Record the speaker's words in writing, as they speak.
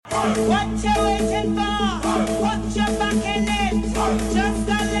What you waiting for? Put your back in it. Just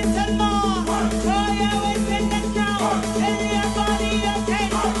a little more. Throw your weight in it now. Tell your body you're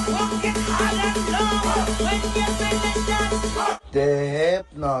tight. Walk it hard and long. When you finish that, The hip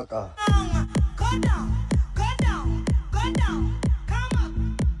knocker. go down, go down, go down. Come up,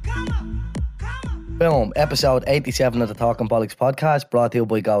 come up, come up. Boom. Episode 87 of the Talking Bollocks podcast, brought to you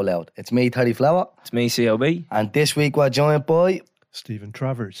by Go Loud. It's me, Teddy Flower, It's me, CLB. and this week we're joined by Stephen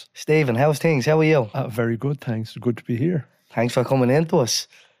Travers. Stephen. How's things? How are you? Very good, thanks. Good to be here. Thanks for coming in to us.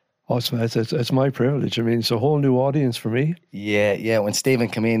 Oh, it's my privilege. I mean, it's a whole new audience for me. Yeah. When Stephen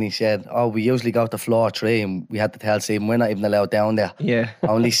came in, he said, we usually go to floor 3, and we had to tell Stephen we're not even allowed down there. Yeah.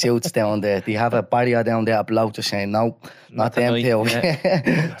 Only suits down there. Do you have a barrier down there, a bloke just saying, no, not them tonight, two.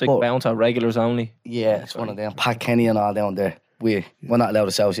 It's like bounce out regulars only. Yeah, it's one of them. Pat Kenny and all down there. We're not allowed to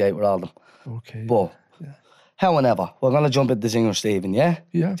associate with all of them. Okay. But, however, we're going to jump into the zinger, Stephen, yeah?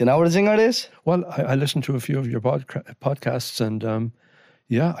 Yeah. Do you know what a zinger is? Well, I listened to a few of your podcasts, and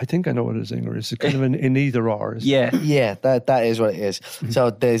yeah, I think I know what a zinger is. It's kind of an either or. Yeah. Yeah, that is what it is. So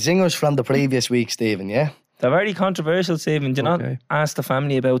the zingers from the previous week, Stephen, yeah? They're very controversial, Stephen. Do you not Okay. ask the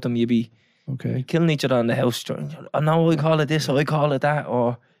family about them? You'd be Okay. killing each other in the house. I know I call it this, or I call it that,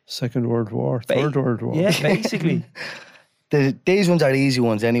 or... Second World War, Third World War. Yeah, basically. These ones are easy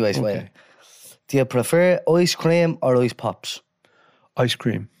ones anyways. Okay. Right? Do you prefer ice cream or ice pops? Ice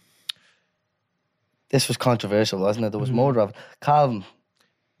cream. This was controversial, wasn't it? There was more of it. Calvin,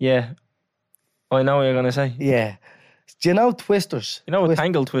 Yeah. I know what you're going to say. yeah. Do you know Twisters? You know a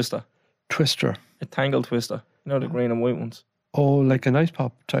tangle twister? Twister. A tangle twister. You know the green and white ones? Oh, like an ice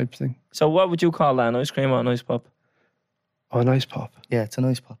pop type thing. So what would you call that? An ice cream or an ice pop? Oh, an ice pop. Yeah, it's an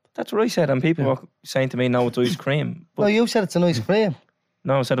ice pop. That's what I said, and people were saying to me, no, it's ice cream. But No, you said it's an ice cream.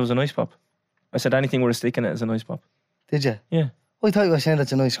 no, I said it was an ice pop. I said anything with a stick in it is an ice pop. Did you? Yeah. I thought you were saying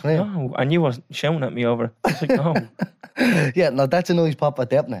it's an ice cream. No, and you were shouting at me over it. I was like, no. Yeah, no, that's an ice pop at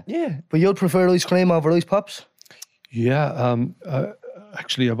definite. Yeah. But you'd prefer ice cream over ice pops? Yeah.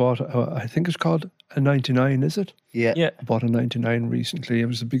 Actually, I bought, I think it's called a 99, is it? Yeah. Yeah. I bought a 99 recently. It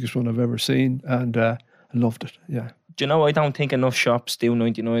was the biggest one I've ever seen, and I loved it. Yeah. Do you know, I don't think enough shops do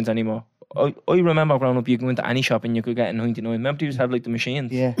 99s anymore. I remember growing up, you could go into any shop and you could get a 99. Remember they used to have like the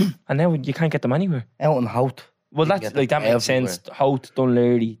machines? Yeah. And now you can't get them anywhere. Out in Hout. Well, You that's get like, that them makes sense. Hout,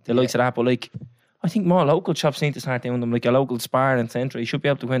 Dunleary, the likes of that. But like, I think more local shops need to start doing them. Like your local Spar and Centra, you should be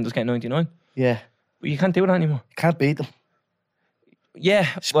able to go in and just get 99. Yeah. But you can't do that anymore. You can't beat them. Yeah.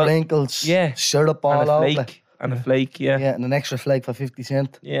 Well, Sprinkles. yeah. Syrup all and a over. flake. And a flake, yeah. Yeah, and an extra flake for 50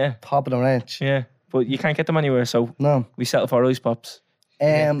 cents. Yeah. Top of the range. Yeah. But you can't get them anywhere, so No. we settle for ice pops.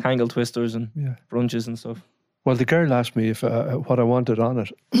 Tangle twisters and Yeah. brunches and stuff. Well, the girl asked me if what I wanted on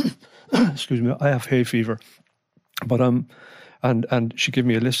it. Excuse me, I have hay fever, but and she gave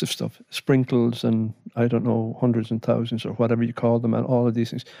me a list of stuff, sprinkles and I don't know, hundreds and thousands or whatever you call them, and all of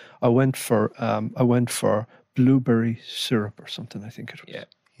these things. I went for blueberry syrup or something. I think it was. Yeah.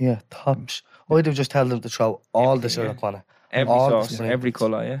 Yeah, tops. I'd have just tell them to throw all the syrup on it. Every All the sauce, sprinkles. every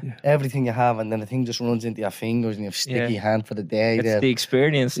colour, yeah. Everything you have, and then the thing just runs into your fingers and you have sticky hand for the day. It's there. the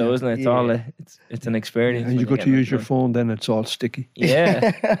experience, though, isn't it? It's all it's an experience. And you when go get to use your it. phone, then it's all sticky.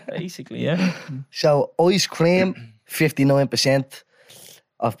 Yeah, basically, yeah. So ice cream, 59%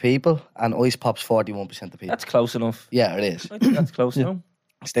 of people, and ice pops, 41% of people. That's close enough. Yeah, it is. I think that's close enough.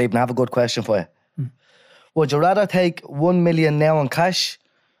 Stephen, I have a good question for you. Would you rather take 1 million now in cash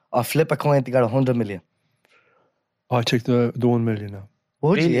or flip a coin to get 100 million? I take the 1 million now.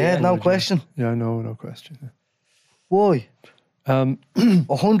 Would you? Really? Yeah, Yeah, no would you? question. Yeah, no question. Yeah. Why? Um,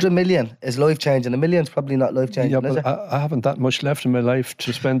 100 million is life changing. A million's probably not life changing, yeah, is but it? I haven't that much left in my life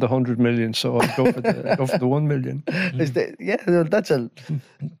to spend 100 million, so I'll go for the 1 million. Is the, yeah, that's a.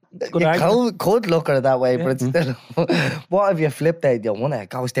 good You argument. could look at it that way, but it's still. What if you flipped it? You won it. It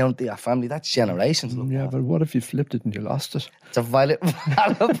goes down to your family. That's generations. Look, Yeah, but what if you flipped it and you lost it? it's a valid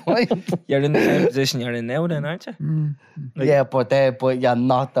point. You're in the same position you're in now, then, aren't you? Yeah, but you're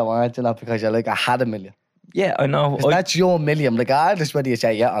not the one, you know, because you're like, I had 1 million. Yeah, I know. 'Cause that's your million. Regardless whether you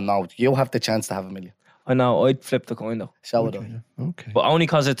say yeah or no, you have the chance to have 1 million. I know. I'd flip the coin though, So would I. Okay. but only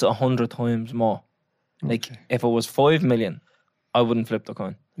because it's 100 times more. Like if it was 5 million, I wouldn't flip the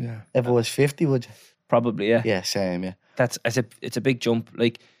coin. Yeah. If it was 50, would you? Probably, yeah. Yeah, same, yeah. It's a big jump.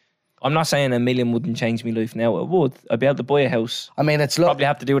 Like, I'm not saying 1 million wouldn't change my life now. It would. I'd be able to buy a house. I mean, it's Probably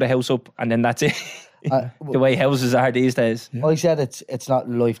have to do the house up, and then that's it. The way houses are these days. I said it's not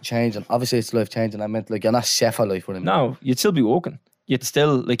life changing. Obviously, it's life changing. I meant like you're not set for life with him. No, you'd still be working. You'd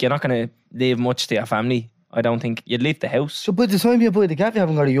still, like, you're not going to leave much to your family I don't think you'd leave the house. So by the time you buy the gaff, you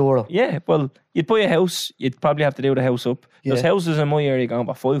haven't got €1. Yeah, well, you'd buy a house. You'd probably have to do the house up. There's Yeah. houses in my area going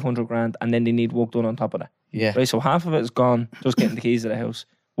for 500 grand, and then they need work done on top of that. Yeah. Right, so half of it is gone, just getting the keys to the house.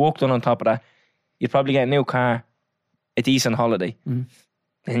 Work done on top of that. You'd probably get a new car, a decent holiday.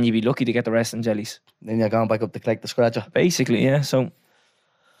 Then you'd be lucky to get the rest in jellies. Then you're going back up to collect the scratcher. Basically, yeah. So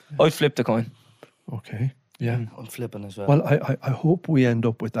I'd flip the coin. Okay. Yeah. I'm flipping as well. Well, I hope we end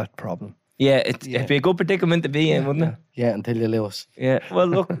up with that problem. Yeah, it'd be a good predicament to be in, wouldn't it? Yeah, until you lose. Yeah. Well,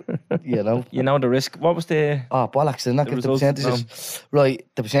 look, You know. you know the risk. What was the... Oh, bollocks, they're not The getting the results, percentages. Right,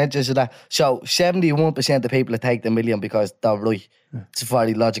 the percentages of that. So 71% of people that take the million because they're right. It's a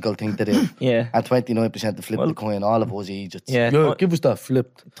very logical thing to do. Yeah. And 29% to flip the coin. All of us idiots. Yeah. Give us that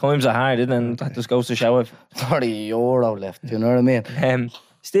flipped. Times are hard, isn't it? That just goes to show it. €30 left. Do you know what I mean?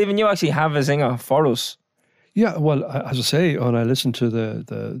 Stephen, you actually have a zinger for us. Yeah, well, as I say, when I listened to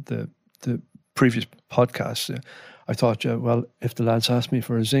the previous podcast, I thought, well, if the lads ask me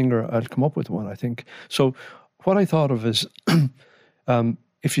for a zinger, I'll come up with one, I think. So what I thought of is,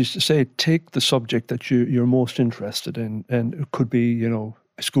 if you say, take the subject that you're most interested in, and it could be, you know,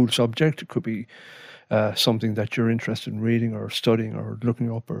 a school subject, it could be something that you're interested in reading or studying or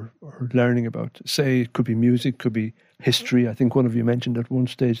looking up or learning about. Say it could be music, could be history. I think one of you mentioned at one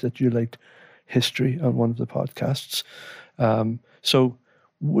stage that you liked history on one of the podcasts. So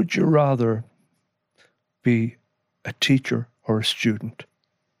would you rather be a teacher or a student?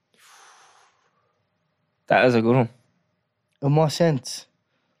 That is a good one. In what sense?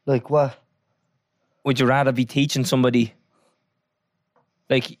 Like what? Would you rather be teaching somebody,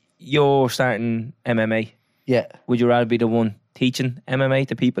 like you're starting MMA, Yeah. would you rather be the one teaching MMA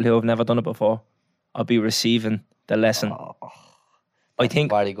to people who have never done it before, or be receiving the lesson? I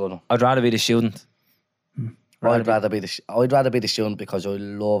think Very good one. I'd rather be the student. I'd rather be the student because I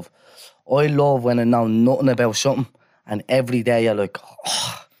love when I know nothing about something and every day you're like,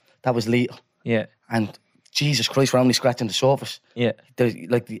 oh, that was lethal. Yeah, And Jesus Christ, we're only scratching the surface. yeah,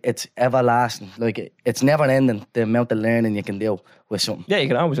 It's everlasting. Like it's never ending, the amount of learning you can do with something. yeah. You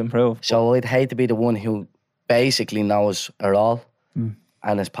can always improve. So I'd hate to be the one who basically knows it all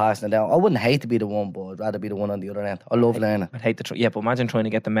and is passing it down. I wouldn't hate to be the one, but I'd rather be the one on the other end. I love learning. I'd hate to. Yeah, but imagine trying to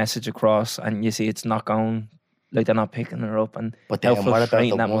get the message across, and you see it's not going. Like they're not picking her up, and But how then what about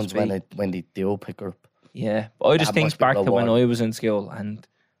frustrating the that ones must be. when they do pick her up? Yeah, but I just That think must be back to when rewarding. I was in school, and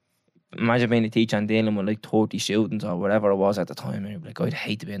imagine being a teacher and dealing with like 30 students or whatever it was at the time, and you're like, I'd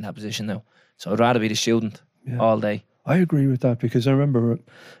hate to be in that position now. So I'd rather be the student all day. I agree with that because I remember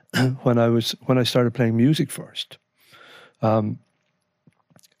when I started playing music first,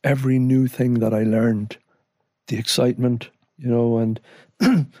 every new thing that I learned, the excitement, you know, and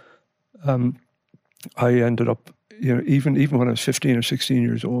I ended up, you know, even when I was 15 or 16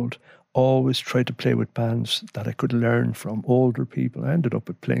 years old, always tried to play with bands that I could learn from older people. I ended up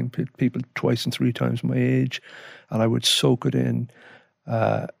with playing people twice and three times my age, and I would soak it in.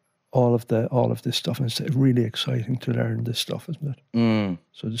 All of this stuff, and it's really exciting to learn this stuff, isn't it?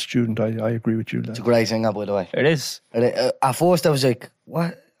 So the student, I agree with you. It's a great thing, by the way. It is. At first, I was like,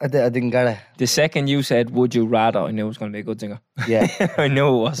 "What?" I didn't get it. The second you said, would you rather, I knew it was going to be a good zinger. Yeah. I knew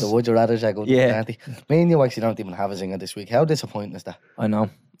it was. So would you rather say go to Yeah. the auntie? Me and you actually don't even have a zinger this week. How disappointing is that? I know.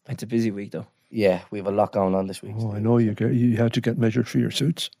 It's a busy week though. Yeah, we have a lot going on this week. Oh, I know you had to get measured for your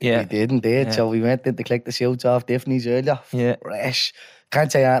suits. Yeah. We did indeed. Yeah. So we went in to collect the shoots off Tiffany's earlier. Yeah. Fresh.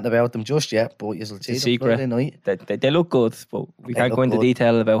 Can't say anything about them just yet, but you'll see It's a them secret. Friday night. They look good, but we can't look go into good.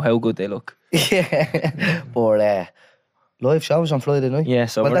 detail about how good they look. Yeah. But live shows on Friday night. Yeah,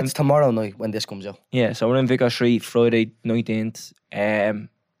 so well, we're that's tomorrow night when this comes out. Yeah, so we're in Vicar Street Friday 19th.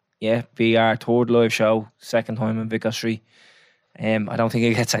 Yeah, be our third live show, second time in Vicar Street. I don't think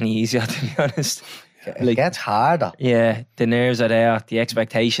it gets any easier, to be honest. It gets harder. Yeah, the nerves are there, the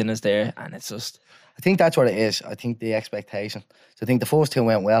expectation is there, and it's just, I think that's what it is. I think the expectation. So I think the first two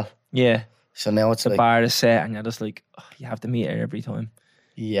went well. yeah, So now it's the like, bar is set, and you're just like, oh, you have to meet her every time.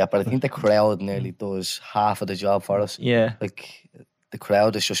 yeah, but I think the crowd nearly does half of the job for us. Yeah, Like the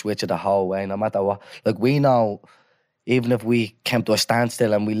crowd is just with you the whole way, no matter what. Like we know, even if we came to a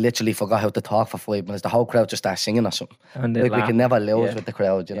standstill and we literally forgot how to talk for 5 minutes, the whole crowd just starts singing or something. and they Like we laugh. can never lose Yeah. with the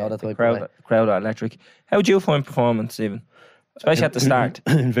crowd, you know, that the type of way. crowd are electric. How do you find performance, Stephen? Especially at the start.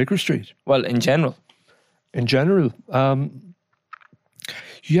 in Vicar Street. Well, in general. In general,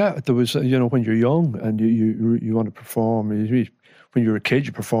 yeah, there was, you know, when you're young and you want to perform, when you're a kid,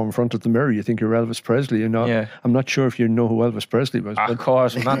 you perform in front of the mirror, you think you're Elvis Presley. You know, Yeah. I'm not sure if you know who Elvis Presley was. Of but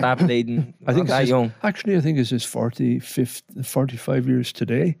course, I'm not that bleeding. I think not that it's young. Actually, I think it's his 45 years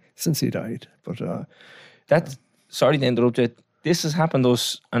today since he died. But That's, sorry to interrupt you. this has happened to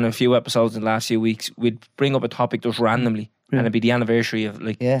us on a few episodes in the last few weeks. We'd bring up a topic just randomly, and it'd be the anniversary of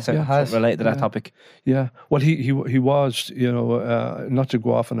like something related to that topic. Yeah, well, he was, you know, not to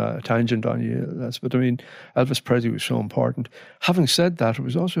go off on a tangent on you, but I mean, Elvis Presley was so important. Having said that, it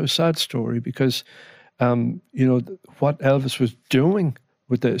was also a sad story because, you know, what Elvis was doing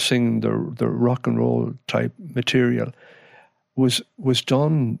with the singing the rock and roll type material was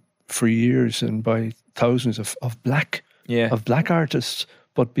done for years and by thousands of black artists,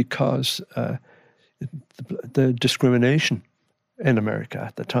 but because the discrimination in America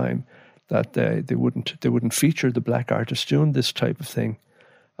at the time, that they wouldn't feature the black artists doing this type of thing,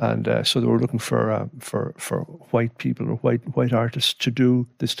 and so they were looking for white people or white artists to do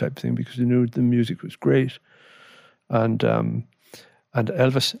this type of thing because they knew the music was great, and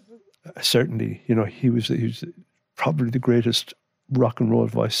Elvis certainly, you know, he was probably the greatest rock and roll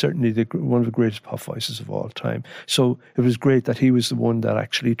voice, certainly one of the greatest pop voices of all time. So it was great that he was the one that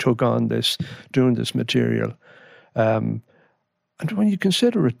actually took on this, doing this material. And when you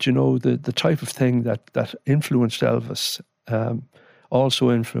consider it, you know, the type of thing that influenced Elvis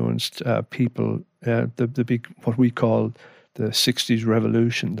also influenced people, the big, what we call the 60s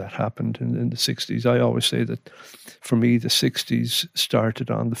revolution that happened in the 60s. I always say that for me, the 60s started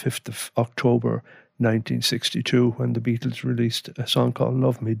on the 5th of October 1962 when the Beatles released a song called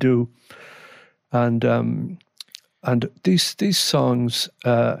Love Me Do, and these songs,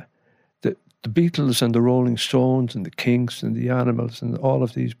 the Beatles and the Rolling Stones and the Kinks and the Animals and all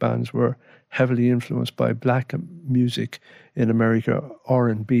of these bands were heavily influenced by black music in America,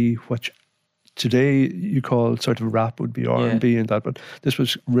 R&B, which today you call sort of rap would be R&B and that, but this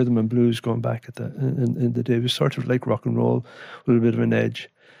was rhythm and blues going back in the day. It was sort of like rock and roll with a bit of an edge.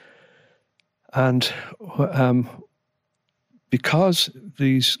 And because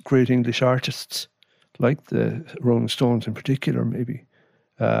these great English artists, like the Rolling Stones in particular, maybe,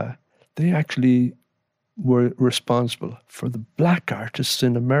 they actually were responsible for the black artists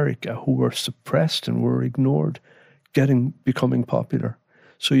in America who were suppressed and were ignored becoming popular.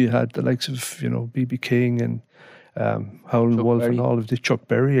 So you had the likes of, you know, B.B. King and Howlin' Wolf and all of the Chuck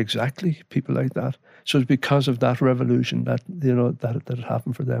Berry, exactly, people like that. So it's because of that revolution that, you know, that it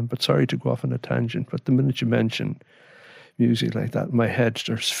happened for them. But sorry to go off on a tangent, but the minute you mention music like that, my head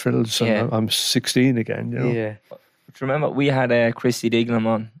just fills and I'm 16 again, you know. Yeah. Remember, we had Christy Dignam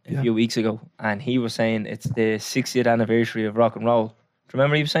on a few weeks ago, and he was saying it's the 60th anniversary of rock and roll. Do you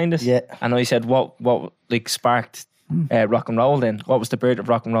remember he was saying this? Yeah. And I said, what like sparked rock and roll then? What was the birth of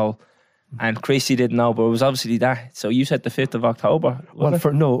rock and roll? And Christy didn't know, but it was obviously that. So you said the 5th of October. Well,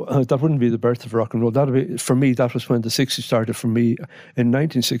 that wouldn't be the birth of rock and roll. That'd be, for me, that was when the 60s started for me. In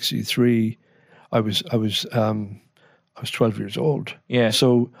 1963, I was 12 years old. Yeah.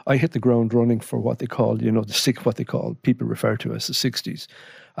 So I hit the ground running for what they call, you know, people refer to as the 60s.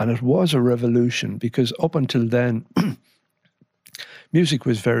 And it was a revolution because up until then, music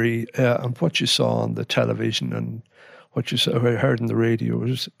was very, and what you saw on the television and what you heard on the radio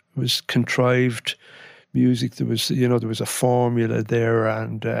was contrived music. There was a formula there,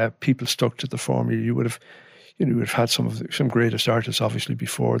 and people stuck to the formula. You would have had some greatest artists obviously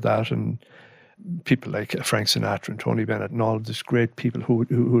before that, and people like Frank Sinatra and Tony Bennett and all of these great people who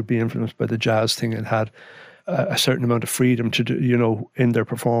would be influenced by the jazz thing and had a certain amount of freedom to do, you know, in their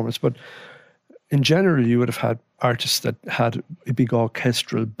performance. But in general, you would have had artists that had a big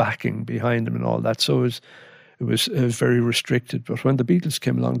orchestral backing behind them and all that. So it was very restricted. But when the Beatles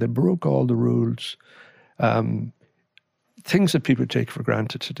came along, they broke all the rules. Things that people take for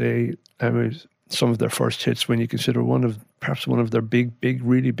granted today. I mean, some of their first hits, when you consider perhaps one of their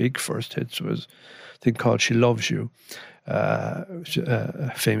really big first hits was a thing called She Loves You,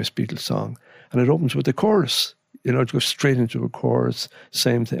 a famous Beatles song. And it opens with a chorus. You know, it goes straight into a chorus,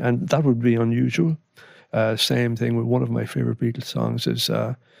 same thing. And that would be unusual. Same thing with one of my favorite Beatles songs is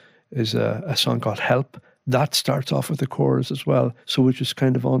a song called Help. That starts off with a chorus as well, so which is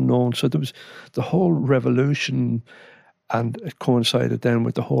kind of unknown. So there was the whole revolution, and it coincided then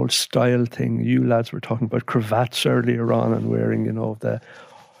with the whole style thing. You lads were talking about cravats earlier on and wearing, you know,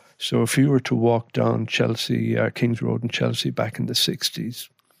 so if you were to walk down Chelsea, Kings Road in Chelsea back in the 60s,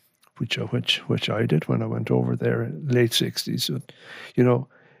 which I did when I went over there in late 60s, you know,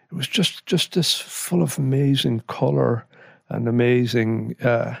 it was just this full of amazing colour and amazing,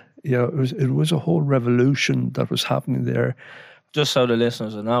 you know, it was a whole revolution that was happening there. Just so the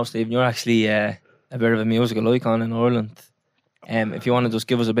listeners will know, Stephen, you're actually a bit of a musical icon in Ireland. If you want to just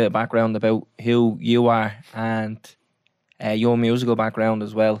give us a bit of background about who you are and your musical background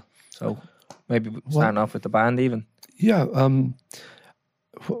as well. So maybe starting off with the band even. Yeah,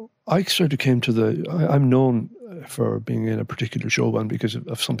 I sort of came to I'm known for being in a particular show band because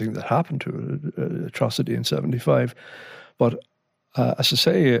of something that happened to it, atrocity in '75. But as I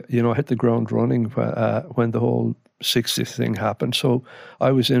say, I hit the ground running when the whole 60th thing happened. So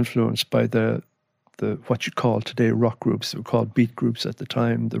I was influenced by the what you call today rock groups. They were called beat groups at the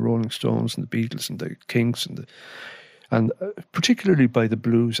time, the Rolling Stones and the Beatles and the Kinks and particularly by the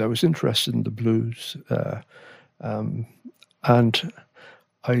blues. I was interested in the blues, and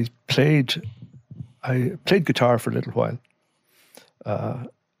I played guitar for a little while.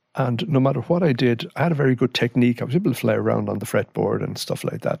 And no matter what I did, I had a very good technique. I was able to fly around on the fretboard and stuff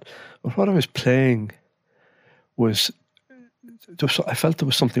like that. But what I was playing was, I felt there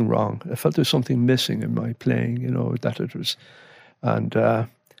was something wrong. I felt there was something missing in my playing, that it was. And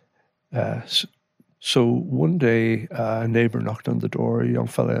so one day, a neighbour knocked on the door. A young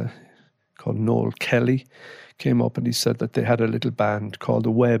fella called Noel Kelly came up and he said that they had a little band called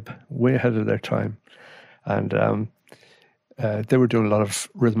The Web, way ahead of their time. And they were doing a lot of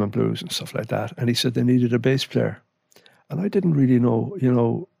rhythm and blues and stuff like that. And he said they needed a bass player. And I didn't really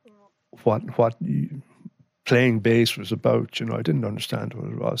know, what playing bass was about. I didn't understand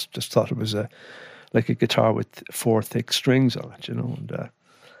what it was. Just thought it was like a guitar with 4 thick strings on it, And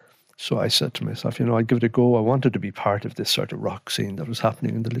so I said to myself, I'd give it a go. I wanted to be part of this sort of rock scene that was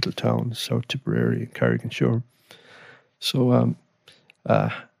happening in the little towns, South Tipperary and Carrick-on-Suir. So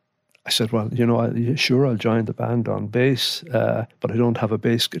I said, well, sure, I'll join the band on bass, but I don't have a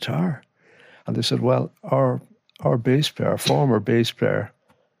bass guitar. And they said, well, our bass player, our former bass player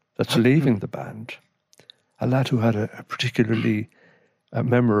that's leaving the band, a lad who had a particularly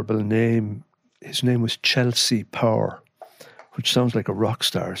memorable name, his name was Chelsea Power, which sounds like a rock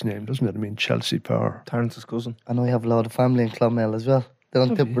star's name, doesn't it? I mean, Chelsea Power. Terence's cousin. I know you have a lot of family in Clonmel as well.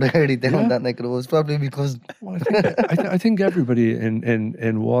 Down Tipperary, down that neck of the woods. Probably because... Well, I think everybody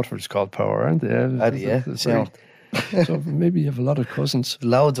in Waterford is called Power, aren't they? So maybe you have a lot of cousins.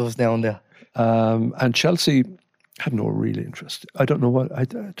 Loads of us down there. And Chelsea had no real interest. I don't know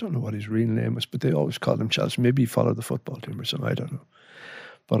what his real name was, but they always called him Chelsea. Maybe he followed the football team or something. I don't know.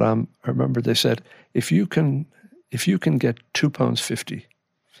 But I remember they said, if you can get £2.50,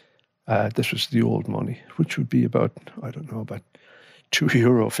 this was the old money, which would be about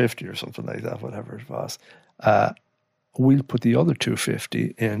 €2.50 or something like that, whatever it was. We'll put the other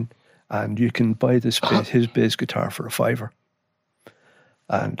 £2.50 in, and you can buy his bass guitar for £5.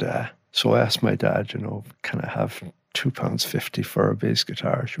 And so I asked my dad, can I have £2.50 for a bass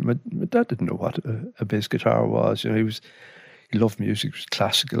guitar? My dad didn't know what a bass guitar was. He loved music. It was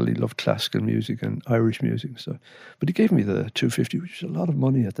classical. He loved classical music and Irish music. So, but he gave me the £2.50, which was a lot of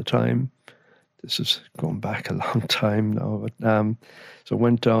money at the time. This is going back a long time now. But, so I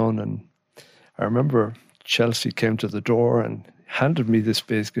went down, and I remember Chelsea came to the door and handed me this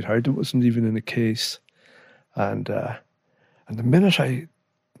bass guitar. It wasn't even in a case. And the minute I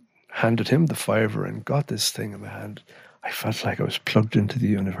handed him the £5 and got this thing in my hand, I felt like I was plugged into the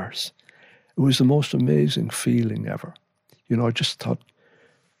universe. It was the most amazing feeling ever. I just thought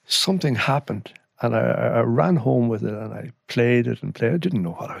something happened, and I ran home with it, and I played it and played. I didn't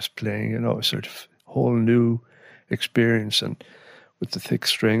know what I was playing, a sort of whole new experience, and with the thick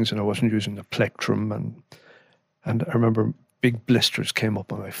strings, and I wasn't using a plectrum, and I remember big blisters came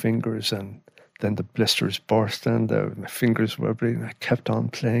up on my fingers, and then the blisters burst, and my fingers were bleeding. I kept on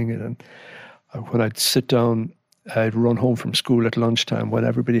playing it, and when I'd sit down, I'd run home from school at lunchtime when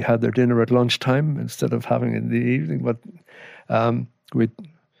everybody had their dinner at lunchtime instead of having it in the evening. But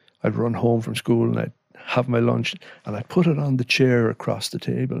I'd run home from school and I'd have my lunch and I'd put it on the chair across the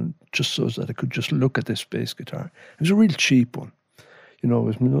table just so that I could just look at this bass guitar. It was a real cheap one. It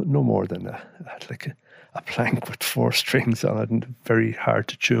was no more than a plank with 4 strings on it and very hard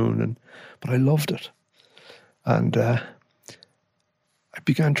to tune. But I loved it. And I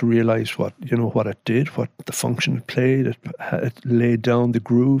began to realise what it did, what the function it played. It laid down the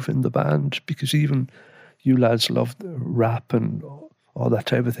groove in the band, because even you lads loved rap and all that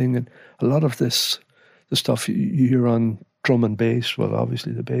type of thing. And a lot of the stuff you hear on drum and bass, well,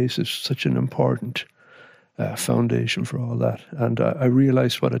 obviously the bass is such an important foundation for all that. And I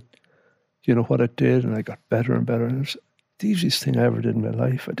realised what it did, and I got better and better. And it was the easiest thing I ever did in my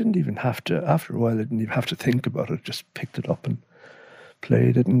life. I didn't even have to, after a while, I didn't even have to think about it. I just picked it up and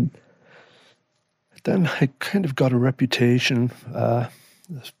played it, and then I kind of got a reputation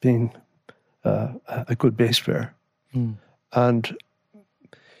as being a good bass player. And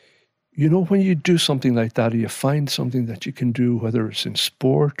when you do something like that, or you find something that you can do, whether it's in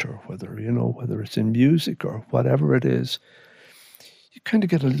sport or whether it's in music or whatever it is, you kind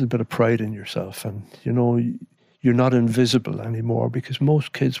of get a little bit of pride in yourself, and you you're not invisible anymore, because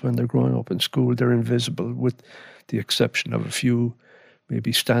most kids, when they're growing up in school, they're invisible, with the exception of a few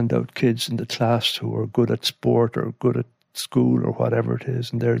maybe standout kids in the class who are good at sport or good at school or whatever it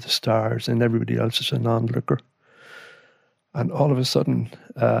is, and they're the stars, and everybody else is a non-looker. And all of a sudden,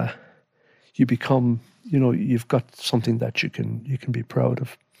 you become, you've got something that you can be proud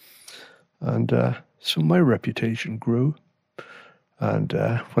of. And so my reputation grew. And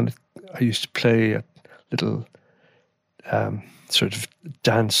when I used to play at little sort of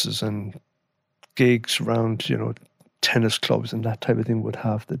dances and gigs around, tennis clubs and that type of thing would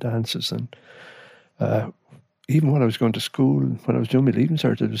have the dances. And even when I was going to school, when I was doing my Leaving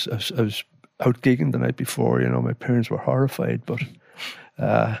Cert, I was out gigging the night before. My parents were horrified, but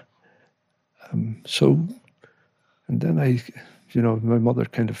so, and then my mother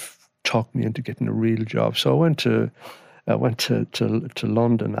kind of talked me into getting a real job. So I went to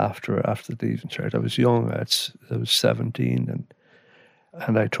London after the Leaving Cert. I was young. I was 17,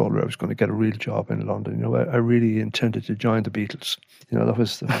 and I told her I was going to get a real job in London. I really intended to join the Beatles.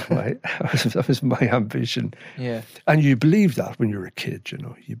 That was my ambition. Yeah. And you believe that when you're a kid.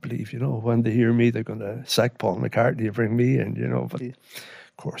 You believe. When they hear me, they're going to sack Paul McCartney and bring me in. But of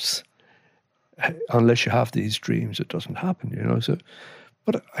course, unless you have these dreams, it doesn't happen. So.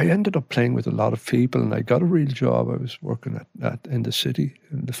 But I ended up playing with a lot of people, and I got a real job. I was working at in the city,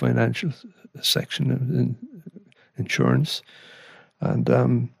 in the financial section in insurance. And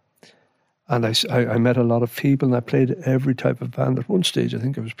I met a lot of people, and I played every type of band. At one stage, I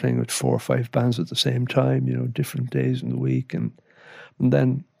think I was playing with 4 or 5 bands at the same time, different days in the week. And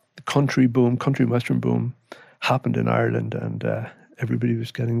then the country western boom happened in Ireland, and everybody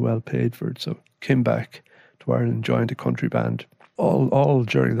was getting well paid for it. So came back to Ireland, joined a country band. All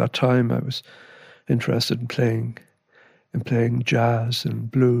during that time, I was interested in playing jazz and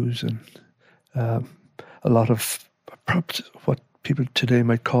blues and a lot of perhaps what people today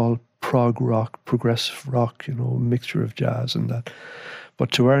might call prog rock, progressive rock, a mixture of jazz and that.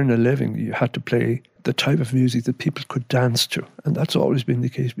 But to earn a living, you had to play the type of music that people could dance to. And that's always been the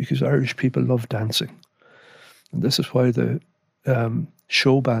case, because Irish people love dancing. And this is why the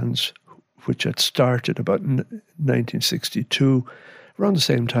show bands, which had started about 1962, around the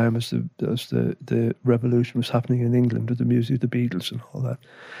same time as the revolution was happening in England with the music of the Beatles and all that.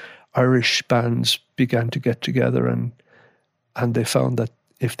 Irish bands began to get together, and they found that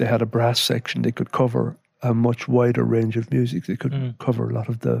if they had a brass section, they could cover a much wider range of music. They could cover a lot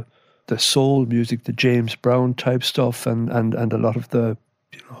of the soul music, the James Brown type stuff, and a lot of the,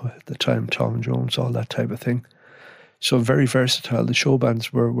 at the time, Tom Jones, all that type of thing. So very versatile. The show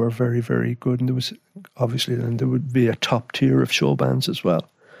bands were very, very good. And there was, obviously, then there would be a top tier of show bands as well.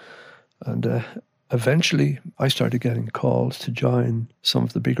 And eventually I started getting calls to join some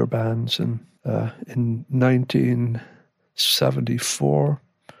of the bigger bands. And in 1974,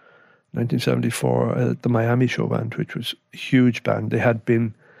 the Miami Show Band, which was a huge band, they had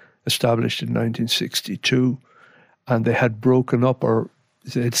been established in 1962, and they had broken up, or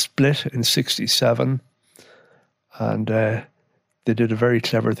they had split in 67. And they did a very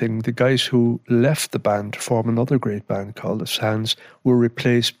clever thing. The guys who left the band to form another great band called the Sands were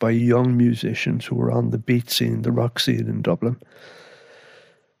replaced by young musicians who were on the beat scene, the rock scene in Dublin.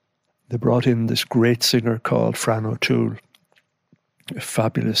 They brought in this great singer called Fran O'Toole, a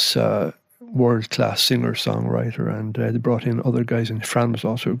fabulous world-class singer-songwriter, and they brought in other guys, and Fran was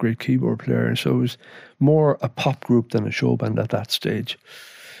also a great keyboard player. And so it was more a pop group than a show band at that stage.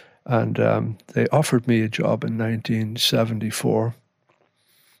 And they offered me a job in 1974,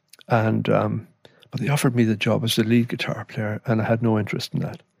 and but they offered me the job as the lead guitar player, and I had no interest in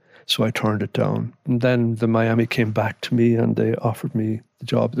that, so I turned it down. And then the Miami came back to me, and they offered me the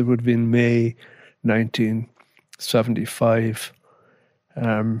job. It would have been May 1975,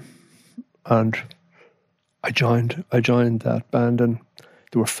 and I joined that band, and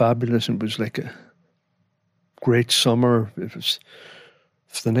they were fabulous. It was like a great summer. It was.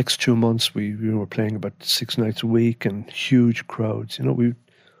 For the next 2 months, we were playing about 6 nights a week, and huge crowds. We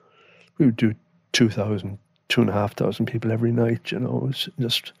would do 2,000, 2,500 people every night. It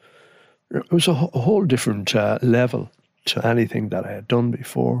was a whole different level to anything that I had done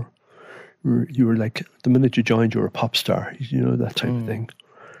before. You were like, the minute you joined, you were a pop star. That type of thing.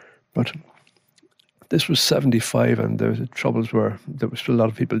 But this was 75, and the troubles were there was a lot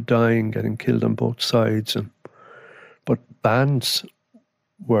of people dying, getting killed on both sides, but bands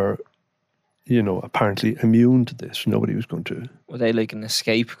were, apparently immune to this. Nobody was going to. Were they like an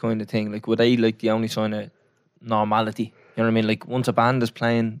escape kind of thing? Like, were they like the only sign of normality? You know what I mean? Like, once a band is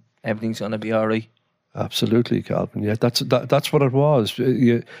playing, everything's going to be all right. Absolutely, Calvin. Yeah, that's what it was.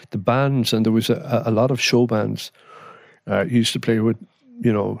 The bands, and there was a lot of show bands used to play with,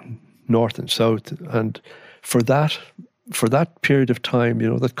 north and south, and for that period of time,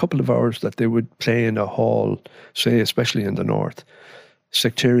 that couple of hours that they would play in a hall, say especially in the north,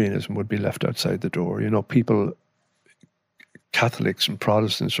 sectarianism would be left outside the door. People, Catholics and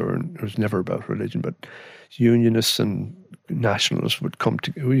Protestants, it was never about religion, but Unionists and Nationalists would come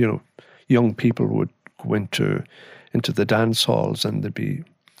to, young people would go into the dance halls and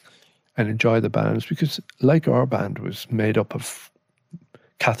enjoy the bands, because like our band was made up of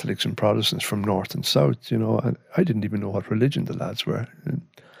Catholics and Protestants from north and south, and I didn't even know what religion the lads were.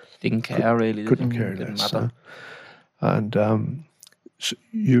 Didn't care really. Couldn't care Didn't less. matter. And so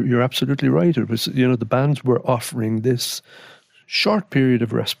you're absolutely right. It was, the bands were offering this short period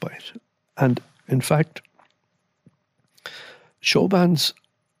of respite, and in fact, show bands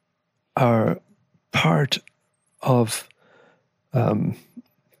are part of,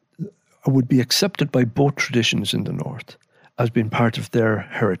 would be accepted by both traditions in the north as being part of their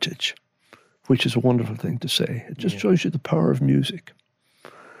heritage, which is a wonderful thing to say. It just shows you the power of music.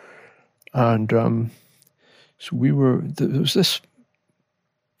 And so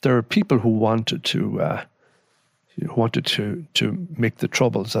there are people who wanted to make the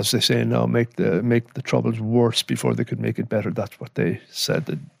Troubles, as they say now, make the Troubles worse before they could make it better. That's what they said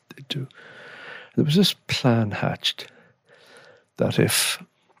that they'd do. There was this plan hatched that if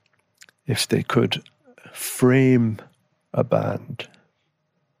they could frame a band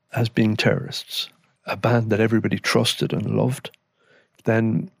as being terrorists, a band that everybody trusted and loved,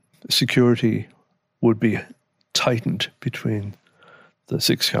 then security would be tightened between the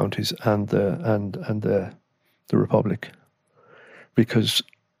 6 counties and the Republic, because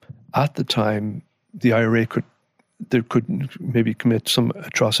at the time the IRA could maybe commit some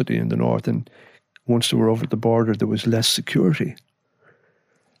atrocity in the north, and once they were over the border there was less security,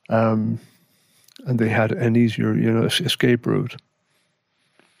 and they had an easier escape route.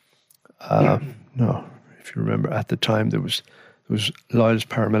 No, if you remember, at the time there was loyalist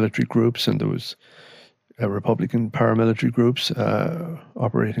paramilitary groups, and there was Republican paramilitary groups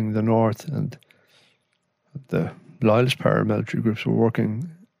operating in the north, and the loyalist paramilitary groups were working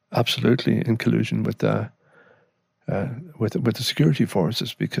absolutely in collusion with the security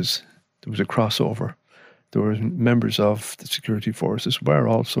forces, because there was a crossover. There were members of the security forces were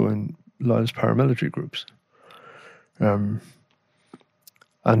also in loyalist paramilitary groups, and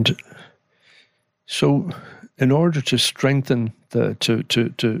so in order to strengthen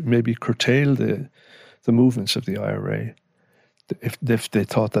to maybe curtail the movements of the IRA, if they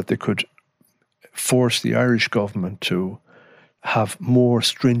thought that they could force the Irish government to have more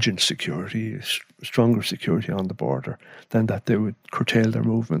stringent security, stronger security on the border, then that they would curtail their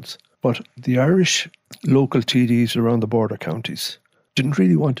movements. But the Irish local TDs around the border counties didn't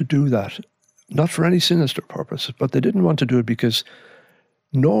really want to do that, not for any sinister purpose, but they didn't want to do it because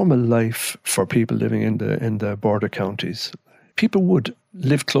normal life for people living in the border counties, people would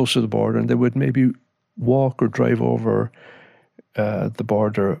live close to the border and they would maybe walk or drive over the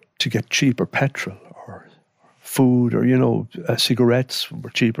border to get cheaper petrol or food, or cigarettes were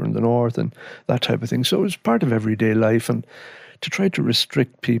cheaper in the north and that type of thing. So it was part of everyday life, and to try to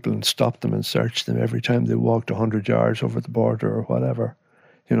restrict people and stop them and search them every time they walked 100 yards over the border or whatever,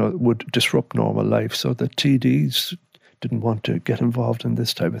 would disrupt normal life. So the TDs didn't want to get involved in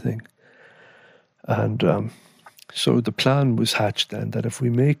this type of thing. And so the plan was hatched then that if we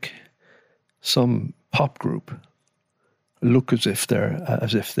make some pop group look as if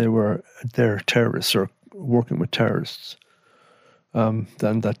they were terrorists or working with terrorists,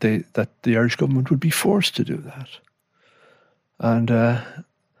 then that the Irish government would be forced to do that. And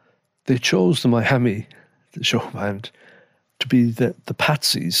they chose the Miami, the show band, to be the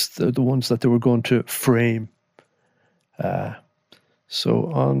patsies, the ones that they were going to frame.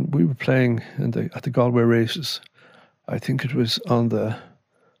 So we were playing at the Galway races. I think it was on the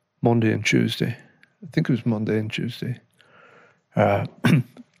Monday and Tuesday.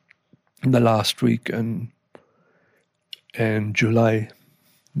 The last week in July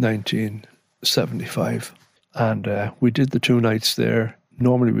 1975. And we did the 2 nights there.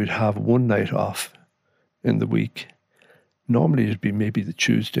 Normally we'd have 1 night off in the week. Normally it'd be maybe the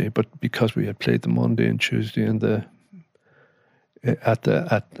Tuesday, but because we had played the Monday and Tuesday at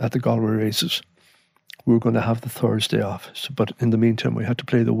the Galway races, we were going to have the Thursday off. So, but in the meantime, we had to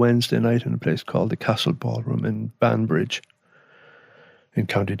play the Wednesday night in a place called the Castle Ballroom in Banbridge in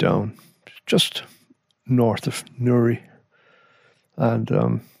County Down, just north of Newry. And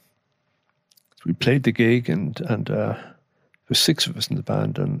so we played the gig, and there was 6 of us in the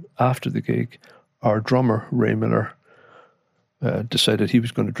band. And after the gig, our drummer, Ray Miller, decided he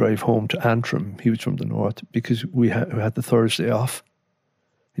was going to drive home to Antrim. He was from the north because we had the Thursday off.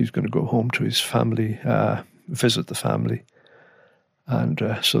 He was going to go home to his family, visit the family. And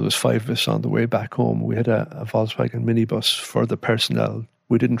so there was 5 of us on the way back home. We had a Volkswagen minibus for the personnel.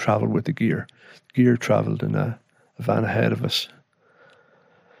 We didn't travel with the gear. Gear travelled in a van ahead of us.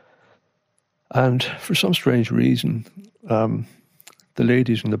 And for some strange reason, the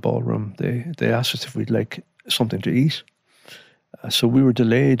ladies in the ballroom, they asked us if we'd like something to eat. So we were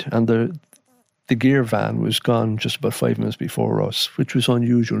delayed, and the gear van was gone just about 5 minutes before us, which was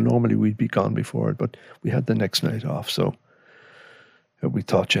unusual. Normally we'd be gone before it, but we had the next night off. So we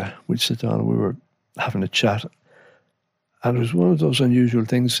thought, yeah, we'd sit down, and we were having a chat. And it was one of those unusual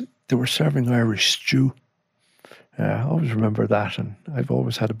things. They were serving Irish stew. I always remember that, and I've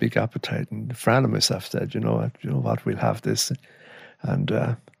always had a big appetite. And Fran and myself said, you know what, we'll have this. And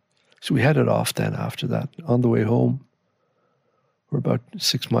so we headed off then after that. On the way home, we're about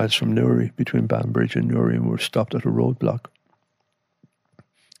 6 miles from Newry, between Banbridge and Newry, and we're stopped at a roadblock.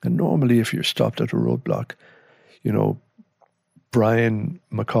 And normally if you're stopped at a roadblock, you know, Brian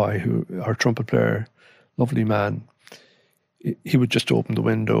McCoy, who our trumpet player, lovely man, he would just open the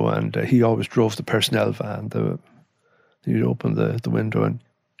window, and he always drove the personnel van. He'd open the window, and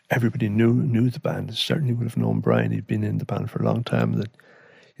everybody knew the band. Certainly would have known Brian. He'd been in the band for a long time. That,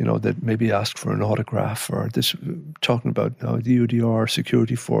 you know, that maybe asked for an autograph, or this, talking about now the UDR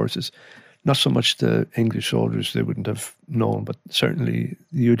security forces. Not so much the English soldiers, they wouldn't have known, but certainly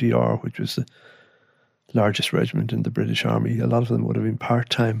the UDR, which was the largest regiment in the British Army, a lot of them would have been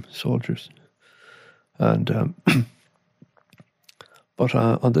part-time soldiers. And but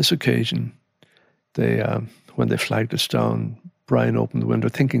on this occasion, they when they flagged us down, Brian opened the window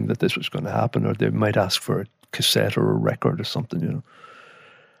thinking that this was going to happen, or they might ask for a cassette or a record or something, you know,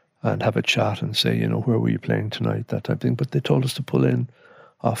 and have a chat and say, you know, where were you playing tonight, that type of thing. But they told us to pull in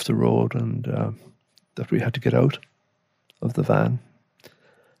off the road, and that we had to get out of the van,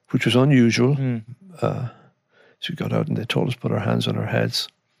 which was unusual. So we got out, and they told us to put our hands on our heads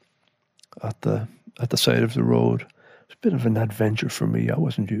at the side of the road. It was a bit of an adventure for me. I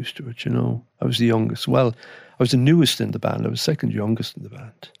wasn't used to it, you know. I was the youngest. Well, I was the newest in the band. I was second youngest in the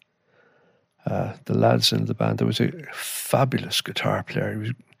band. The lads in the band, there was a fabulous guitar player.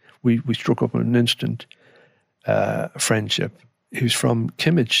 We struck up an instant friendship. He was from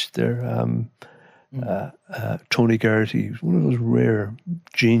Kimmage there. Tony Geraghty. He was one of those rare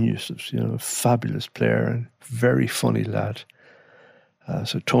geniuses, you know, a fabulous player and very funny lad.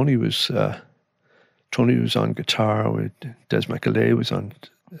 So Tony was on guitar. With Des McAlea was on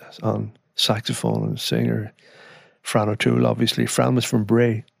saxophone and singer. Fran O'Toole, obviously. Fran was from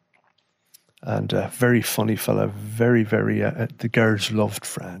Bray, and a very funny fella. Very, very. The girls loved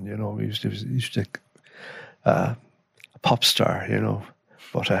Fran. You know, he was like a pop star. You know,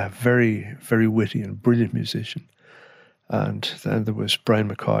 but a very, very witty and brilliant musician. And then there was Brian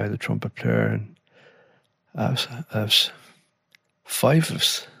McCoy, the trumpet player, and I was 5 of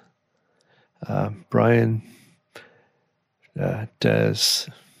us. Brian, Des,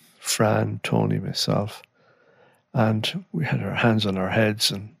 Fran, Tony, myself. And we had our hands on our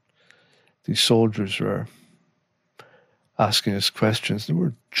heads, and these soldiers were asking us questions. They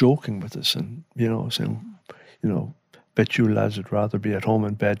were joking with us and, you know, saying, you know, bet you lads would rather be at home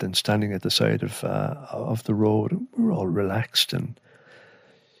in bed than standing at the side of the road. And we were all relaxed and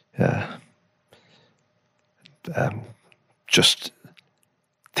just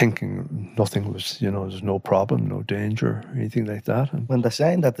thinking nothing was, you know, there's no problem, no danger, anything like that. And When they're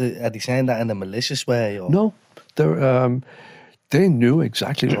saying that, are they saying that in a malicious way? Or? no, they knew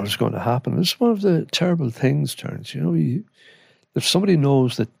exactly what was going to happen. It's one of the terrible things, Terence. You know, if somebody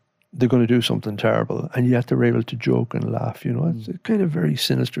knows that they're going to do something terrible, and yet they're able to joke and laugh, you know, it's a kind of very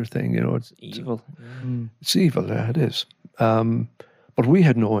sinister thing. You know, it's Evil. It's evil, yeah, it is. But we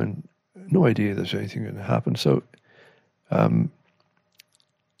had no idea there's anything going to happen. So there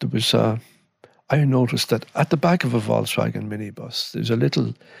was I noticed that at the back of a Volkswagen minibus, there's a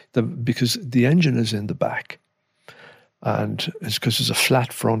little, because the engine is in the back, and it's because there's a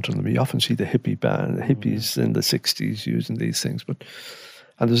flat front on them. You often see the hippies in the 60s using these things,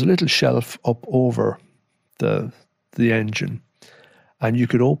 and there's a little shelf up over the engine, and you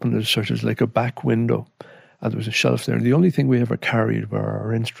could open it sort of like a back window, and there was a shelf there. And the only thing we ever carried were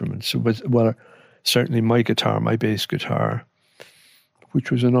our instruments. Well, certainly my guitar, my bass guitar,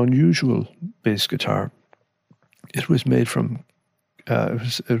 which was an unusual bass guitar. It was made from,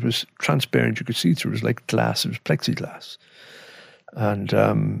 it was transparent. You could see through. It was like glass. It was plexiglass, and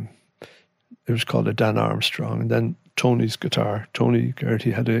it was called a Dan Armstrong. And then Tony's guitar, Tony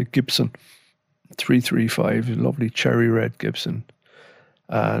Geraghty, had a Gibson 335, a lovely cherry red Gibson.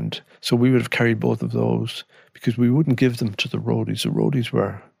 And so we would have carried both of those because we wouldn't give them to the roadies. The roadies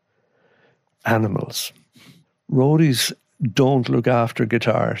were animals. Roadies don't look after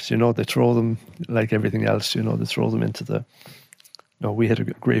guitars. They throw them like everything else. They throw them into the... No, we had a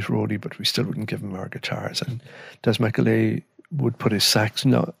great roadie, but we still wouldn't give him our guitars. And Des McAlea would put his sax,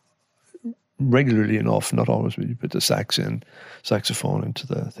 not regularly enough, not always, but he put the saxophone into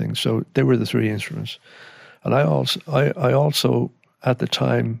the thing. So they were the three instruments. And I also at the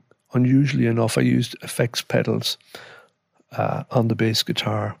time, unusually enough, I used effects pedals on the bass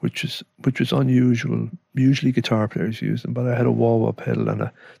guitar, which was unusual. Usually guitar players use them, but I had a wah-wah pedal and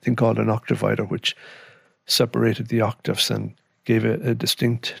a thing called an octavider, which separated the octaves and gave a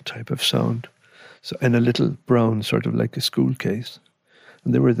distinct type of sound. So in a little brown, sort of like a school case.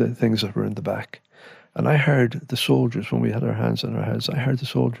 And they were the things that were in the back. And I heard the soldiers, when we had our hands on our heads, I heard the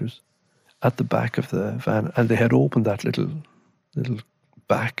soldiers at the back of the van, and they had opened that little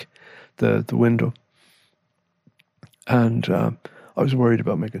back, the window. And I was worried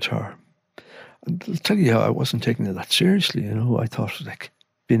about my guitar. And I'll tell you how I wasn't taking it that seriously, I thought it was like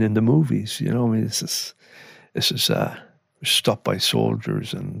being in the movies, this is stopped by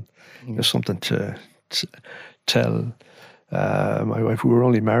soldiers, and there's something to tell my wife. We were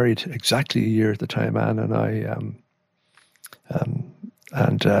only married exactly a year at the time, Anne and I,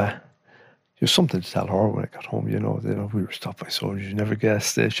 and there's something to tell her when I got home. We were stopped by soldiers. You never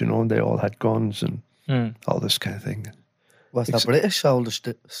guessed this, and they all had guns and all this kind of thing. Was that British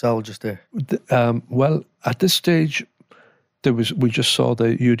soldiers there? Well, at this stage, we just saw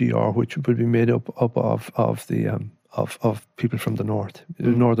the UDR, which would be made up of the of people from the north,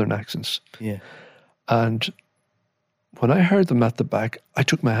 northern accents. Yeah. And when I heard them at the back, I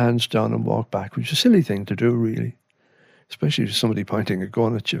took my hands down and walked back, which is a silly thing to do, really, especially if somebody pointing a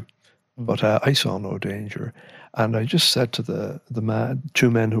gun at you. But I saw no danger. And I just said to the two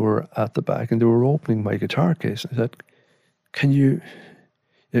men who were at the back, and they were opening my guitar case, I said, can you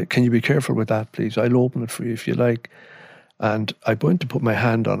be careful with that, please? I'll open it for you if you like. And I went to put my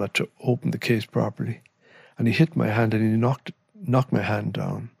hand on it to open the case properly. And he hit my hand and he knocked my hand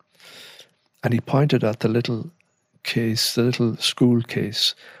down. And he pointed at the little case, the little school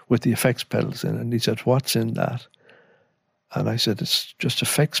case with the effects pedals in it. And he said, what's in that? And I said, it's just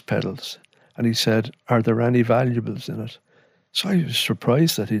effects pedals. And he said, are there any valuables in it? So I was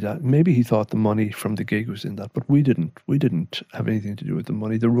surprised that maybe he thought the money from the gig was in that, but we didn't. We didn't have anything to do with the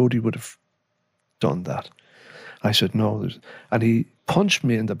money. The roadie would have done that. I said, no. And he punched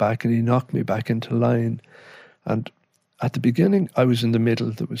me in the back and he knocked me back into line. And at the beginning, I was in the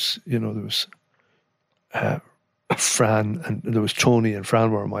middle. There was Fran, and there was Tony and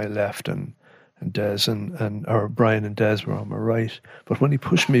Fran were on my left, and Des or Brian and Des were on my right. But when he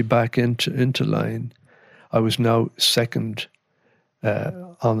pushed me back into line, I was now second. There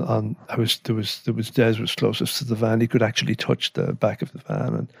was Des was closest to the van. He could actually touch the back of the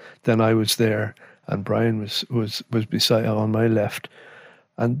van, and then I was there, and Brian was beside on my left,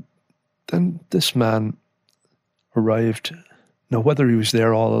 and then this man arrived. Now, whether he was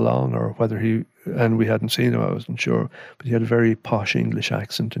there all along or whether and we hadn't seen him, I wasn't sure, but he had a very posh English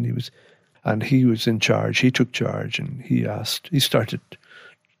accent, and he was in charge. He took charge, and he started to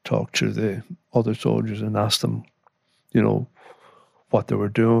talk to the other soldiers and asked them, what they were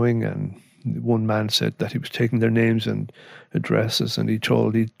doing. And one man said that he was taking their names and addresses, and he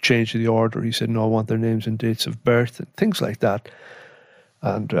changed the order. He said, no, I want their names and dates of birth, and things like that.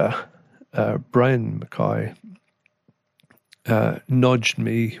 And Brian McCoy nudged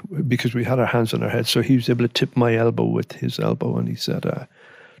me because we had our hands on our heads, so he was able to tip my elbow with his elbow, and he said,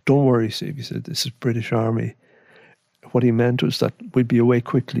 don't worry, Steve. He said, this is British Army. What he meant was that we'd be away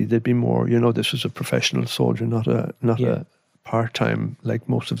quickly. There'd be more, this was a professional soldier, not a part-time like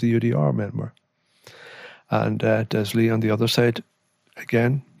most of the UDR men were. And Des Lee on the other side,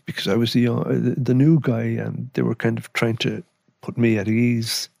 again, because I was the new guy, and they were kind of trying to put me at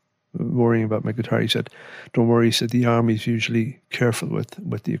ease, worrying about my guitar. He said, don't worry, he said, the Army's usually careful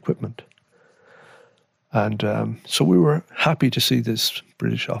with the equipment. And so we were happy to see this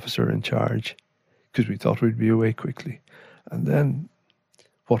British officer in charge, because we thought we'd be away quickly. And then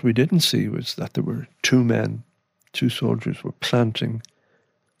what we didn't see was that there were two soldiers were planting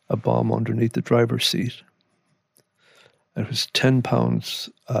a bomb underneath the driver's seat. It was 10 pounds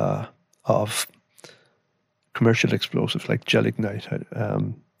of commercial explosives like gelignite.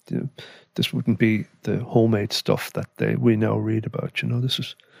 This wouldn't be the homemade stuff that we now read about. This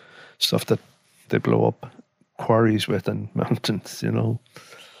is stuff that they blow up quarries with and mountains.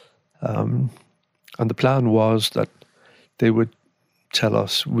 And the plan was that they would tell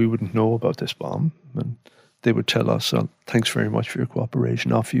us we wouldn't know about this bomb, and they would tell us, oh, thanks very much for your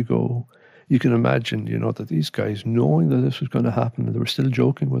cooperation, off you go. You can imagine, that these guys, knowing that this was going to happen, and they were still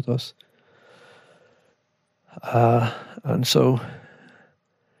joking with us. And so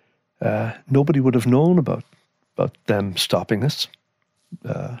nobody would have known about them stopping us.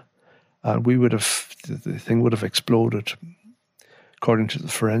 And we would have, the thing would have exploded. According to the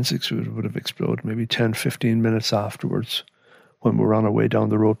forensics, it would have exploded maybe 10, 15 minutes afterwards when we were on our way down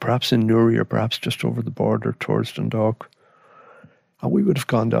the road, perhaps in Newry or perhaps just over the border towards Dundalk. And we would have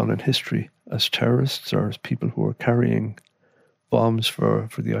gone down in history as terrorists or as people who were carrying bombs for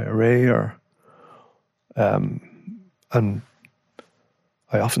the IRA and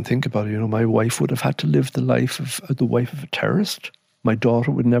I often think about it, my wife would have had to live the life of the wife of a terrorist. My daughter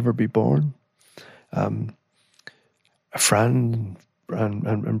would never be born. Fran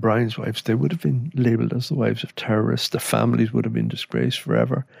and Brian's wives, they would have been labelled as the wives of terrorists. Their families would have been disgraced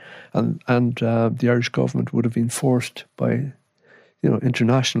forever. And the Irish government would have been forced by,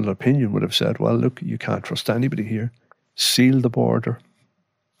 international opinion would have said, well, look, you can't trust anybody here. Seal the border.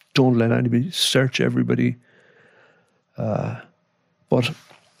 Don't let anybody search everybody. But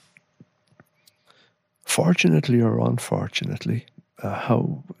fortunately or unfortunately,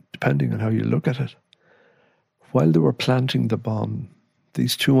 depending on how you look at it, while they were planting the bomb,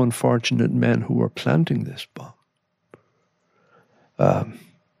 these two unfortunate men who were planting this bomb,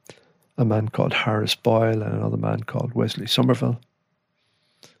 a man called Harris Boyle and another man called Wesley Somerville,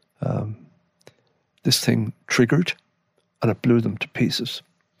 this thing triggered and it blew them to pieces.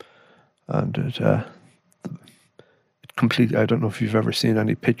 And it completely, I don't know if you've ever seen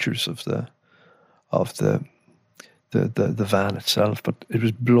any pictures of the van itself, but it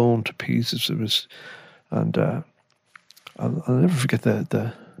was blown to pieces. It was, and I'll never forget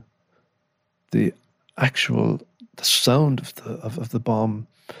the sound of the bomb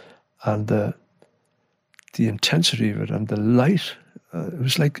and the intensity of it and the light. It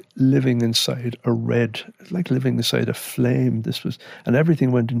was like living inside living inside a flame. And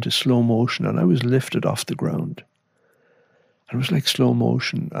everything went into slow motion, and I was lifted off the ground. And it was like slow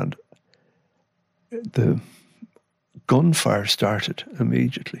motion, and the gunfire started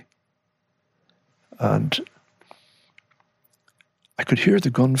immediately. And I could hear the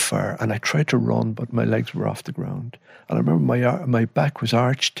gunfire, and I tried to run, but my legs were off the ground. And I remember my back was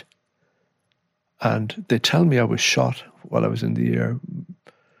arched, and they tell me I was shot while I was in the air.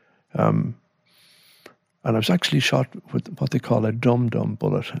 And I was actually shot with what they call a dum-dum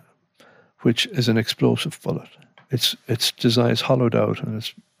bullet, which is an explosive bullet. It's designed, it's hollowed out, and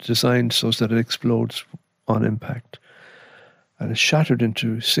it's designed so that it explodes on impact. And it shattered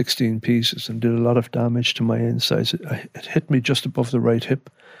into 16 pieces and did a lot of damage to my insides. It hit me just above the right hip,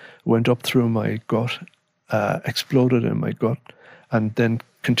 went up through my gut, exploded in my gut, and then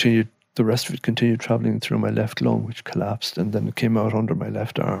the rest of it continued traveling through my left lung, which collapsed, and then it came out under my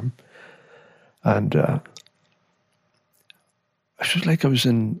left arm. And it was like I was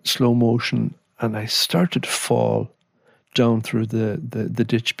in slow motion, and I started to fall down through the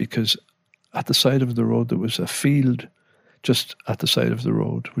ditch, because at the side of the road there was a field just at the side of the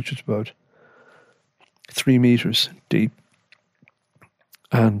road, which was about 3 meters deep.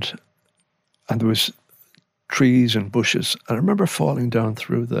 And there was trees and bushes. And I remember falling down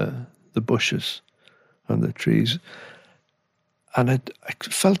through the bushes and the trees. And I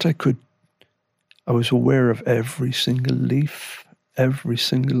felt I was aware of every single leaf, every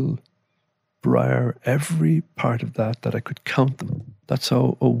single briar, every part of that I could count them. That's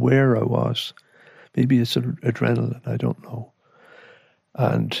how aware I was. Maybe it's adrenaline, I don't know.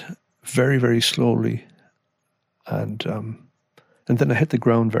 And very, very slowly. And then I hit the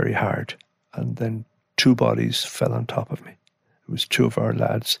ground very hard. And then 2 bodies fell on top of me. It was 2 of our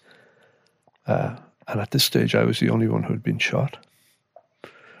lads. And at this stage, I was the only one who had been shot.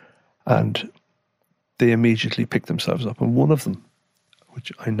 And they immediately picked themselves up. And one of them,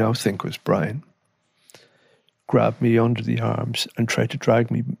 which I now think was Brian, grabbed me under the arms and tried to drag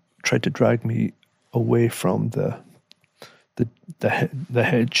me away from the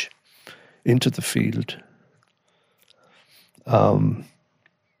hedge into the field. And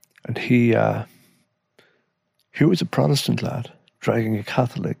he was a Protestant lad dragging a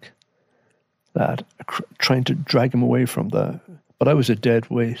Catholic lad, trying to drag him away from but I was a dead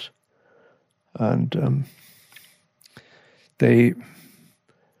weight. And they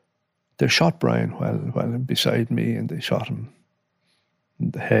shot Brian while beside me, and they shot him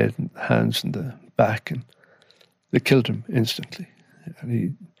in the head and the hands and the back, and they killed him instantly.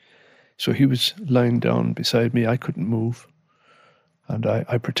 And he was lying down beside me. I couldn't move, and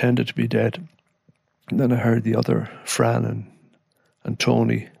I pretended to be dead. And then I heard the other Fran and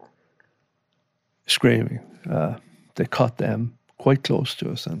Tony screaming. They caught them quite close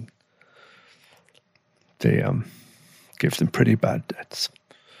to us, and they gave them pretty bad deaths.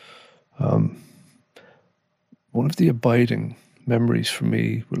 One of the abiding memories for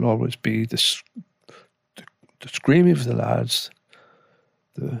me will always be the screaming of the lads,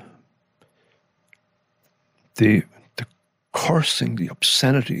 the cursing, the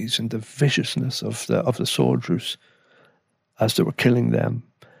obscenities, and the viciousness of the soldiers as they were killing them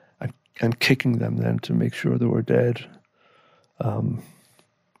and kicking them then to make sure they were dead. And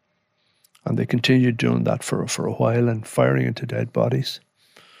they continued doing that for a while and firing into dead bodies.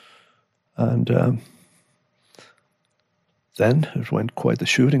 And then it went quiet. The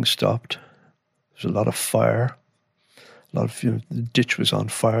shooting stopped. There was a lot of fire. A lot of, the ditch was on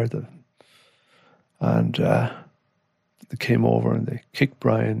fire. And they came over and they kicked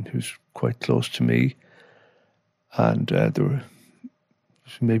Brian, who's quite close to me. And there were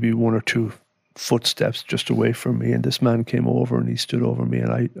maybe one or two footsteps just away from me. And this man came over and he stood over me,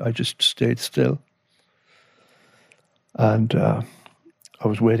 and I just stayed still. And I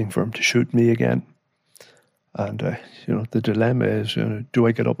was waiting for him to shoot me again. And, the dilemma is, do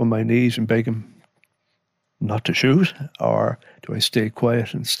I get up on my knees and beg him not to shoot? Or do I stay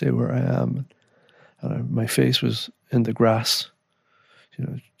quiet and stay where I am? And my face was in the grass,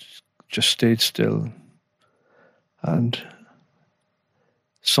 just stayed still. And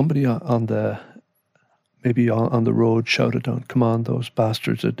somebody on the road shouted down, "Come on, those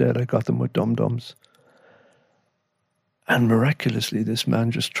bastards are dead. I got them with dum-dums." And miraculously, this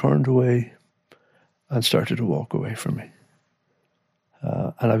man just turned away and started to walk away from me.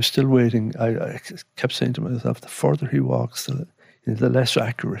 And I was still waiting. I kept saying to myself, the further he walks, the less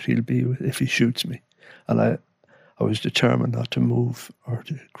accurate he'll be if he shoots me. And I was determined not to move or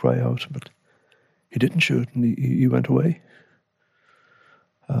to cry out, but he didn't shoot, and he went away.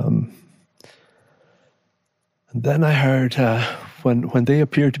 And then I heard, when they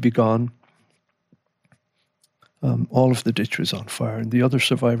appeared to be gone, all of the ditch was on fire, and the other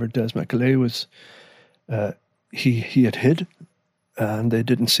survivor, Des McAlea, was he had hid, and they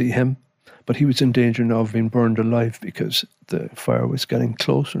didn't see him, but he was in danger now of being burned alive because the fire was getting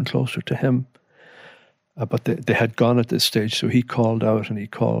closer and closer to him. But they had gone at this stage, so he called out, and he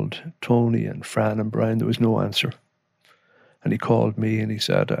called Tony and Fran and Brian. There was no answer. And he called me, and he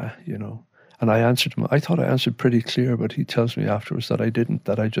said, and I answered him. I thought I answered pretty clear, but he tells me afterwards that I didn't,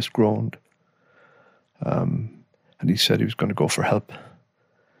 that I just groaned. And he said he was going to go for help.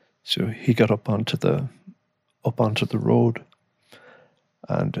 So he got up onto the road,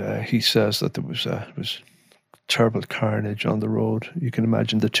 and he says that there was terrible carnage on the road. You can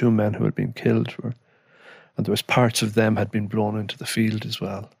imagine the two men who had been killed and there was parts of them had been blown into the field as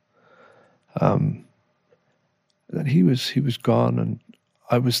well. And he was gone, and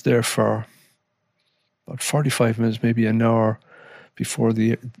I was there for about 45 minutes, maybe an hour before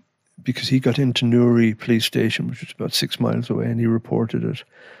because he got into Newry police station, which was about 6 miles away, and he reported it.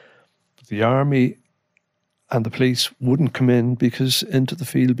 The army and the police wouldn't come in into the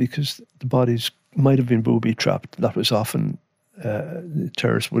field because the bodies might have been booby trapped. That was often the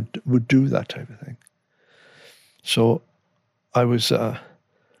terrorists would do that type of thing. So I was, I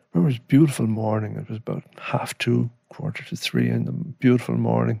remember it was a beautiful morning. It was about 2:30, 3:15 in the beautiful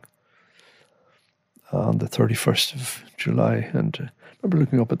morning on the 31st of July. And I remember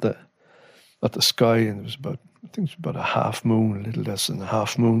looking up at the sky, and it was about a half moon, a little less than a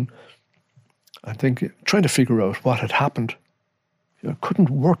half moon. I think trying to figure out what had happened. I couldn't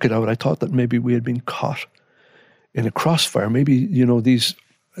work it out. I thought that maybe we had been caught in a crossfire. Maybe, these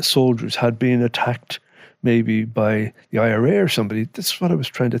soldiers had been attacked maybe by the IRA or somebody. That's what I was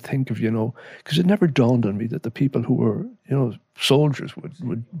trying to think of, because it never dawned on me that the people who were, soldiers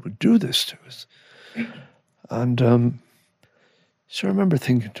would do this to us. And so I remember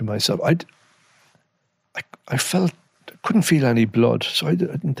thinking to myself, I couldn't feel any blood, so I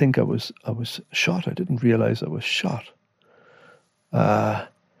didn't think I was shot. I didn't realize I was shot. And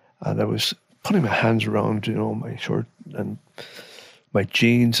I was putting my hands around, my shirt and my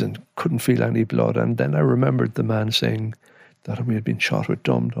jeans, and couldn't feel any blood. And then I remembered the man saying that we had been shot with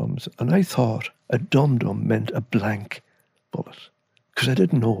dum-dums. And I thought a dum-dum meant a blank bullet, because I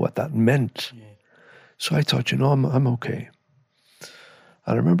didn't know what that meant. Yeah. So I thought, I'm okay.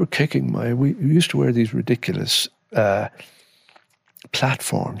 And I remember kicking we used to wear these ridiculous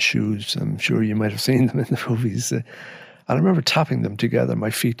platform shoes. I'm sure you might have seen them in the movies. And I remember tapping them together,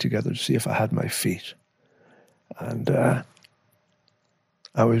 my feet together, to see if I had my feet. And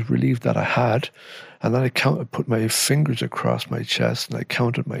I was relieved that I had. And then I put my fingers across my chest, and I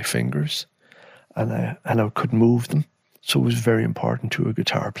counted my fingers, and I could move them. So it was very important to a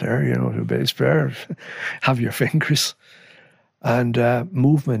guitar player, you know, to a bass player, have your fingers and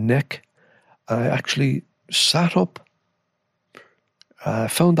move my neck. I actually sat up. I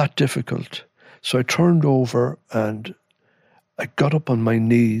found that difficult. So I turned over and I got up on my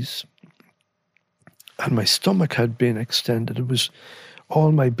knees, and my stomach had been extended. It was,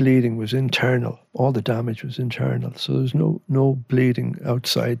 all my bleeding was internal. All the damage was internal. So there was no bleeding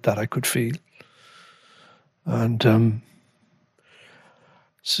outside that I could feel. And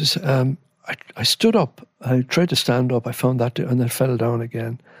I stood up. I tried to stand up. I found that, and I fell down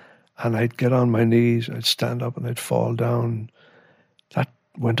again. And I'd get on my knees, I'd stand up, and I'd fall down. That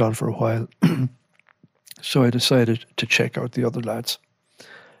went on for a while. So I decided to check out the other lads.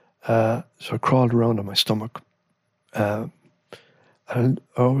 So I crawled around on my stomach. And I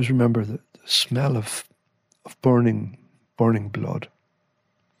always remember the smell of burning blood.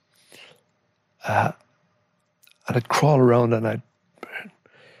 And I'd crawl around, and I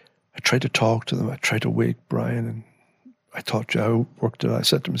tried to talk to them. I tried to wake Brian, and I thought, how worked it? I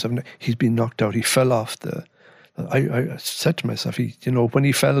said to myself, he's been knocked out. He fell off the. I said to myself, when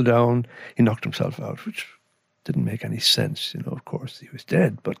he fell down, he knocked himself out, which didn't make any sense. Of course, he was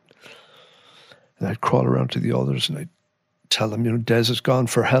dead. But and I'd crawl around to the others, and I'd tell them, Des has gone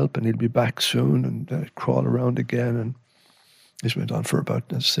for help, and he'll be back soon. And I'd crawl around again, and this went on for about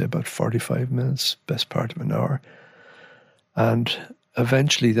 45 minutes, best part of an hour. And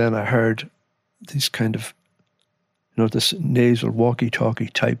eventually, then I heard these kind of, this nasal walkie-talkie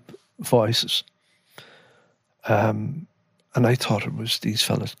type voices. And I thought it was these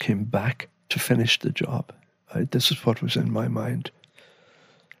fellas came back to finish the job. This is what was in my mind.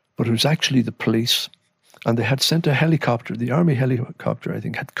 But it was actually the police. And they had sent a helicopter, the army helicopter, I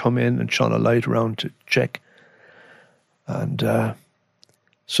think, had come in and shone a light around to check. And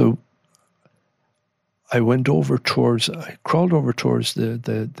so I crawled over towards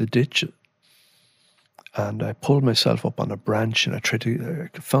the ditch, and I pulled myself up on a branch, and I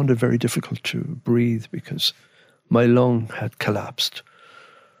found it very difficult to breathe because my lung had collapsed.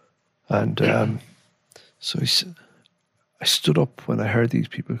 And so I stood up when I heard these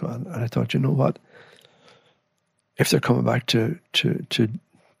people go on, and I thought, you know what? If they're coming back to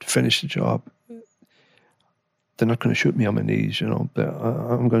finish the job, they're not going to shoot me on my knees, I'm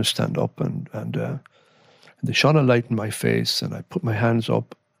going to stand up. And they shone a light in my face, and I put my hands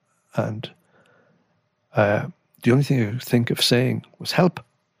up, and the only thing I could think of saying was help.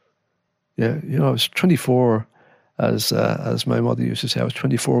 Yeah, I was 24, as my mother used to say, I was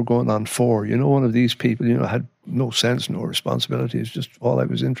 24 going on 4. One of these people, had no sense, no responsibility. It's just all I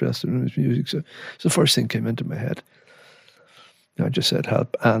was interested in was music. So it's the first thing came into my head. I just said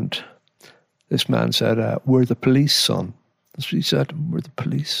help, and this man said, we're the police, son. That's what he said, we're the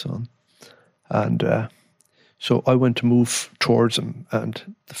police, son. And so I went to move towards him,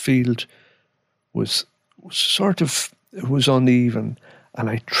 and the field was sort of, it was uneven, and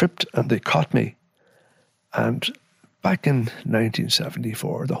I tripped, and they caught me. And back in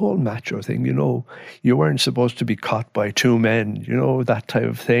 1974, the whole macho thing, you weren't supposed to be caught by 2 men, that type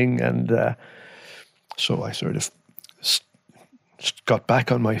of thing. And so I sort of got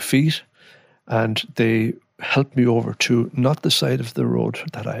back on my feet, and they helped me over to not the side of the road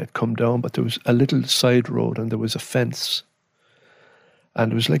that I had come down, but there was a little side road, and there was a fence.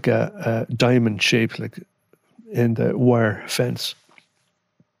 And it was like a diamond shape, like in the wire fence.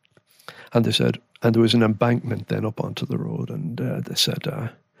 And they said, and there was an embankment then up onto the road, and they said,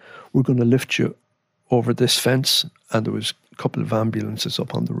 we're going to lift you over this fence. And there was a couple of ambulances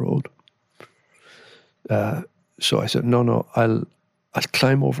up on the road. So I said, no, I'll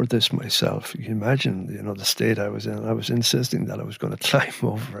climb over this myself. You can imagine, the state I was in. I was insisting that I was going to climb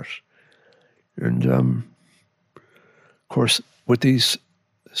over it. And of course, with these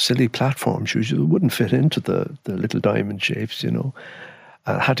silly platforms, usually wouldn't fit into the little diamond shapes,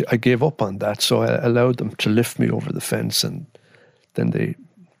 I gave up on that, so I allowed them to lift me over the fence, and then they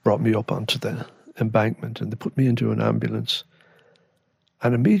brought me up onto the embankment, and they put me into an ambulance.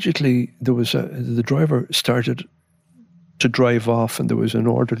 And immediately there was the driver started to drive off, and there was an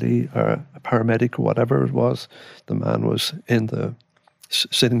orderly or a paramedic or whatever it was. The man was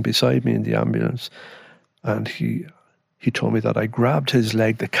sitting beside me in the ambulance, and he told me that I grabbed his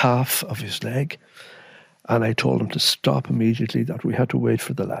leg, the calf of his leg, and I told him to stop immediately, that we had to wait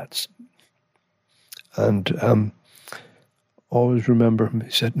for the lads. And always remember him. He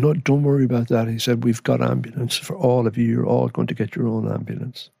said, no, don't worry about that. He said, we've got ambulance for all of you. You're all going to get your own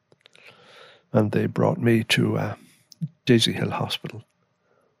ambulance. And they brought me to Daisy Hill Hospital,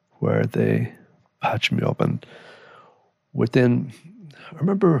 where they patched me up. And I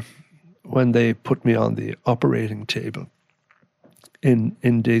remember when they put me on the operating table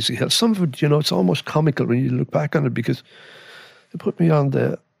in Daisy Hill. Some of it, it's almost comical when you look back on it, because they put me on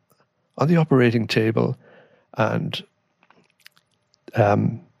the operating table, and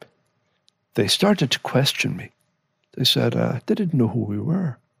they started to question me. They said they didn't know who we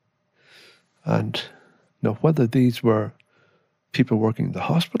were, and whether these were people working in the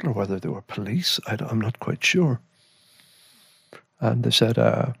hospital or whether they were police, I'm not quite sure. And they said,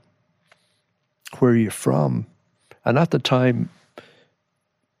 "Where are you from?" And at the time,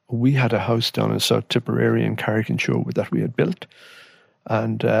 we had a house down in South Tipperary in Carrick-on-Shore that we had built,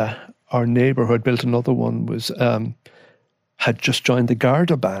 and our neighbour who had built another one had just joined the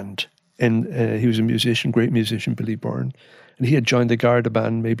Garda band. He was a musician, great musician, Billy Byrne, and he had joined the Garda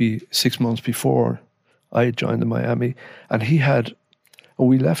band maybe 6 months before I had joined the Miami, and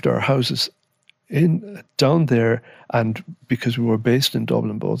we left our houses down there, and because we were based in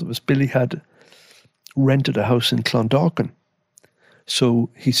Dublin, both of us, Billy had rented a house in Clondalkin. So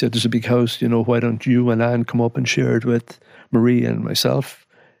he said, "There's a big house, why don't you and Anne come up and share it with Marie and myself?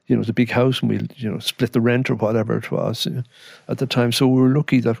 It's a big house, and we'll, split the rent," or whatever it was at the time. So we were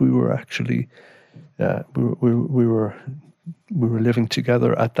lucky that we were actually, we were living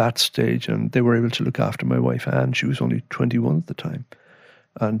together at that stage, and they were able to look after my wife Anne. She was only 21 at the time.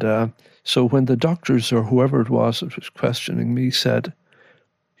 And so when the doctors or whoever it was that was questioning me said,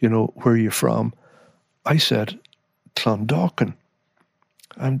 "Where are you from?" I said, "Clondalkin."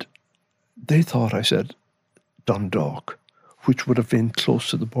 And they thought I said Dundalk, which would have been close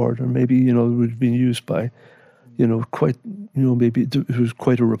to the border. Maybe, it would have been used by, quite, maybe it was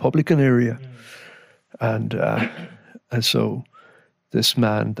quite a Republican area. And so this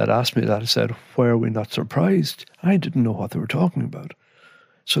man that asked me that said, "Why are we not surprised?" I didn't know what they were talking about.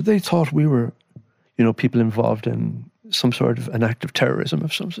 So they thought we were, people involved in some sort of an act of terrorism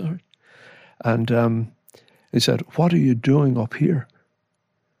of some sort. And they said, "What are you doing up here?"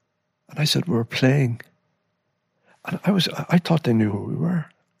 And I said, "We're playing." And I thought they knew who we were.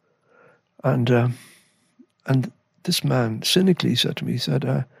 And this man cynically said to me, he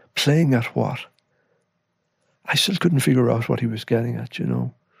said, "Playing at what?" I still couldn't figure out what he was getting at,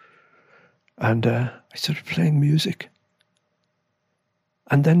 And I said, "Playing music."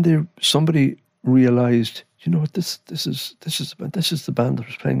 And then somebody realized, what, this is the band that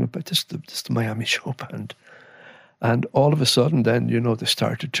was playing, but this is the Miami Show Band. And all of a sudden then, they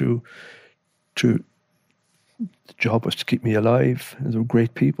started to the job was to keep me alive. And they were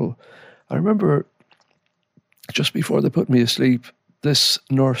great people. I remember just before they put me asleep, this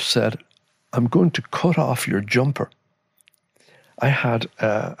nurse said, "I'm going to cut off your jumper." I had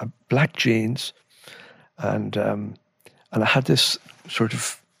a black jeans and I had this sort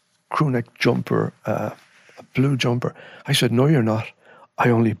of crewneck jumper, a blue jumper. I said, "No, you're not. I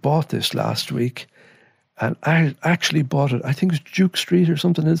only bought this last week." And I actually bought it, I think it was Duke Street or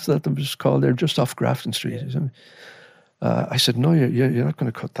something, is that it was called there, just off Grafton Street. I said, "No, you're not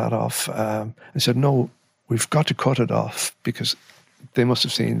going to cut that off." I said, "No, we've got to cut it off," because they must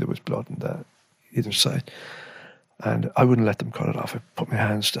have seen there was blood on either side. And I wouldn't let them cut it off. I put my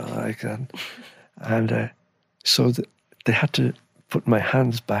hands down like that. And so they had to put my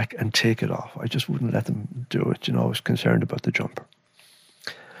hands back and take it off. I just wouldn't let them do it. I was concerned about the jumper.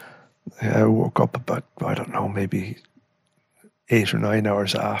 I woke up about, I don't know, maybe 8 or 9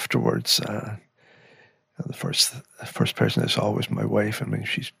 hours afterwards. The first person I saw was my wife. I mean,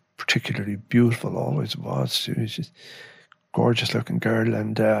 she's particularly beautiful, always was. She was just gorgeous looking girl,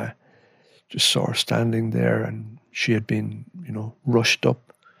 and just saw her standing there, and she had been, rushed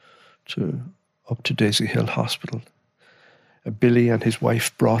up to Daisy Hill Hospital. Billy and his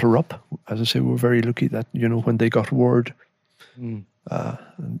wife brought her up. As I say, we were very lucky that, when they got word,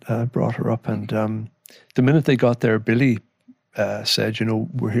 brought her up. And the minute they got there, Billy said,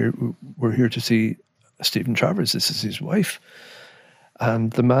 we're here to see Stephen Travers. This is his wife.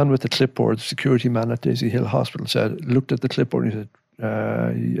 And the man with the clipboard, the security man at Daisy Hill Hospital, looked at the clipboard and he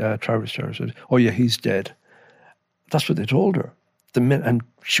said, Travers said, "Oh yeah, he's dead." That's what they told her. And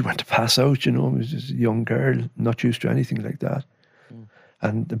she went to pass out, It was just a young girl, not used to anything like that.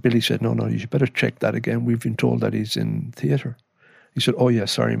 And Billy said, no, you better check that again. We've been told that he's in theatre. He said, "Oh yeah,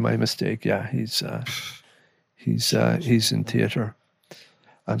 sorry, my mistake. Yeah, he's in theatre."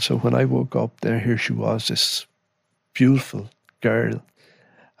 And so when I woke up there, here she was, this beautiful girl,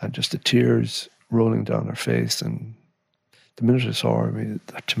 and just the tears rolling down her face. And the minute I saw her,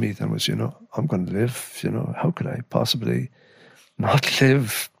 that to me then was, I'm going to live. How could I possibly not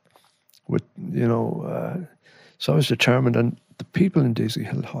live with, so I was determined. And the people in Daisy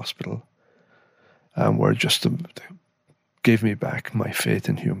Hill Hospital were just the gave me back my faith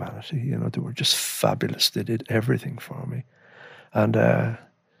in humanity. You know, they were just fabulous. They did everything for me. And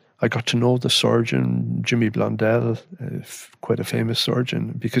I got to know the surgeon, Jimmy Blondell, quite a famous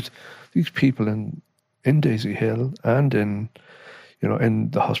surgeon, because these people in Daisy Hill and in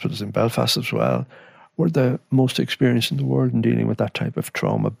the hospitals in Belfast as well were the most experienced in the world in dealing with that type of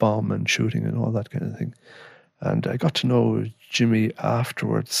trauma, bomb and shooting and all that kind of thing. And I got to know Jimmy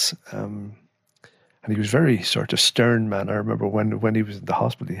afterwards, and he was very sort of stern man. I remember when he was in the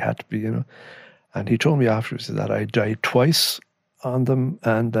hospital, he had to be, you know, and he told me afterwards that I died twice on them,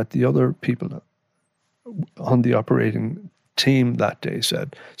 and that the other people on the operating team that day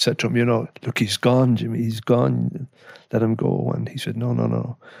said to him, you know, look, he's gone, Jimmy, he's gone, let him go. And he said,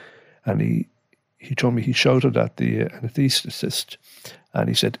 no. And he told me he shouted at the anaesthetist, and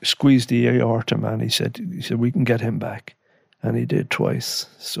he said, squeeze the aorta, man. He said, we can get him back. And he did twice.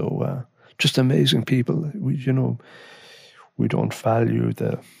 So just amazing people. We don't value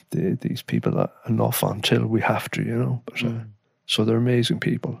these people enough until we have to, you know. But so they're amazing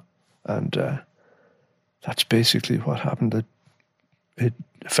people. And that's basically what happened. It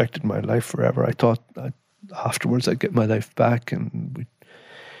affected my life forever. I thought afterwards I'd get my life back,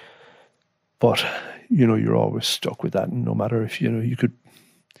 but you know, you're always stuck with that. And no matter if you could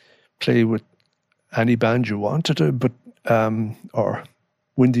play with any band you wanted to, but or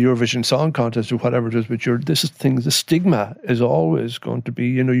win the Eurovision Song Contest or whatever it is, but the stigma is always going to be,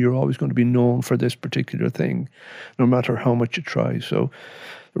 you know, you're always going to be known for this particular thing, no matter how much you try. So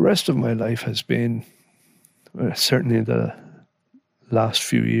the rest of my life has been, certainly in the last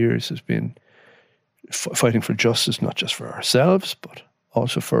few years, has been fighting for justice, not just for ourselves, but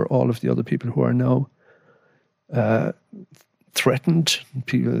also for all of the other people who are now threatened.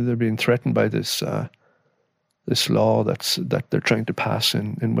 They're being threatened by this law that they're trying to pass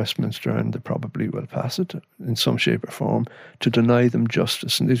in Westminster, and they probably will pass it in some shape or form, to deny them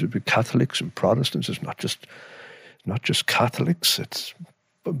justice. And these would be Catholics and Protestants. It's not just Catholics. It's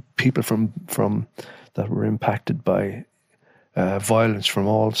people from that were impacted by violence from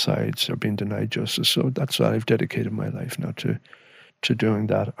all sides are being denied justice. So that's why I've dedicated my life now to doing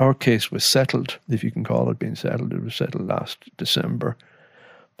that. Our case was settled, if you can call it being settled. It was settled last December.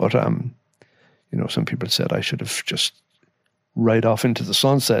 But you know, some people said I should have just ride off into the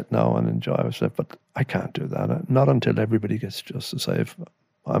sunset now and enjoy myself, but I can't do that. Not until everybody gets justice.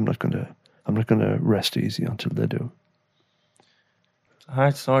 I'm not going to rest easy until they do. It's a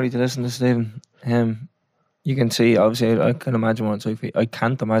hard story to listen to, Stephen. You can see, obviously, I can imagine what it's like for you. I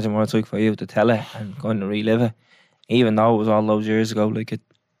can't imagine what it's like for you to tell it and going to relive it, even though it was all those years ago. Like, it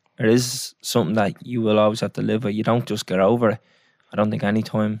is something that you will always have to live with. You don't just get over it. I don't think any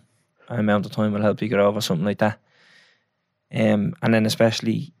amount of time will help you get over something like that. And then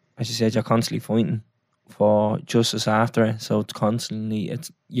especially, as you said, you're constantly fighting for justice after it. So it's constantly,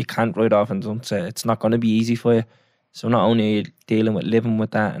 you can't ride off and don't say it's not going to be easy for you. So not only are you dealing with living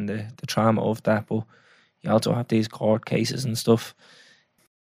with that and the trauma of that, but you also have these court cases and stuff.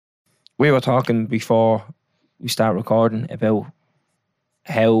 We were talking before we start recording about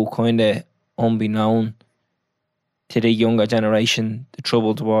how kind of unbeknown to the younger generation the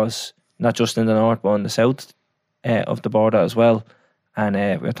trouble was, not just in the north but in the south of the border as well. And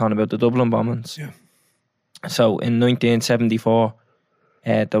we were talking about the Dublin bombings. Yeah. So in 1974,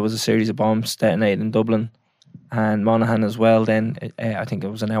 there was a series of bombs detonated in Dublin and Monaghan as well. Then I think it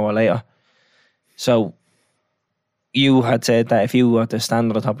was an hour later. So you had said that if you were to stand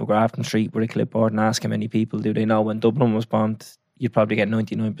on the top of Grafton Street with a clipboard and ask how many people do they know when Dublin was bombed, you'd probably get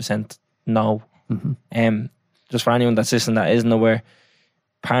 99% no. Mm-hmm. Just for anyone that's listening that isn't aware,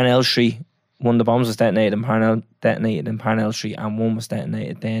 Parnell Street, one of the bombs was detonated in Parnell Street, and one was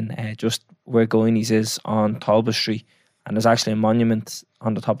detonated then just where Goiny's is on Talbot Street. And there's actually a monument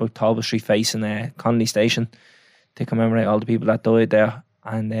on the top of Talbot Street facing Connolly Station to commemorate all the people that died there.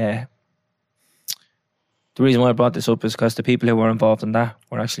 And the reason why I brought this up is because the people who were involved in that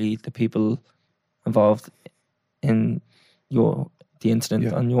were actually the people involved in the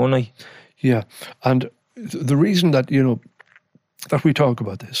incident on your night. Yeah, and the reason that, you know, that we talk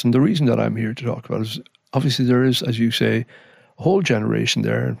about this, and the reason that I'm here to talk about it is, obviously there is, as you say, a whole generation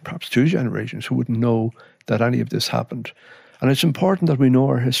there, and perhaps two generations, who wouldn't know that any of this happened. And it's important that we know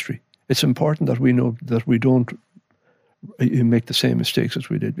our history. It's important that we know that we don't make the same mistakes as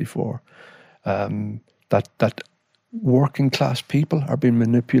we did before. That working class people are being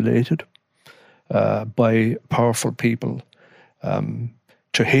manipulated by powerful people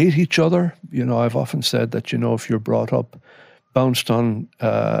to hate each other. You know, I've often said that, you know, if you're brought up bounced on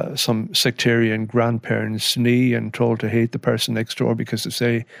some sectarian grandparent's knee and told to hate the person next door because they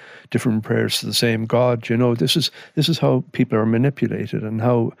say different prayers to the same God. You know, this is how people are manipulated and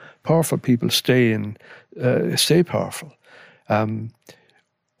how powerful people stay powerful.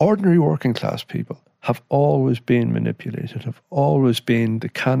 Ordinary working class people have always been manipulated, have always been the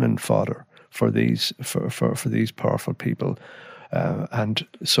cannon fodder for these powerful people, and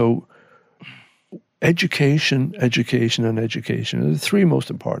so. Education, and education are the three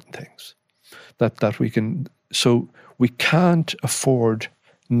most important things that we can. So we can't afford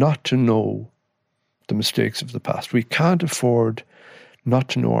not to know the mistakes of the past. We can't afford not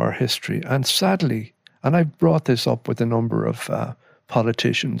to know our history. And sadly, and I've brought this up with a number of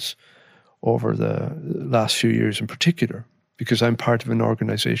politicians over the last few years in particular, because I'm part of an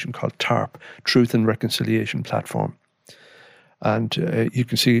organisation called TARP, Truth and Reconciliation Platform. And you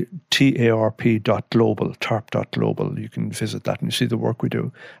can see tarp.global, tarp.global. You can visit that and you see the work we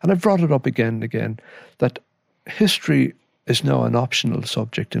do. And I've brought it up again and again that history is now an optional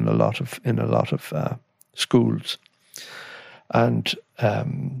subject in a lot of schools, and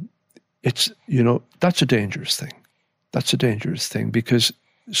it's, you know, that's a dangerous thing. That's a dangerous thing because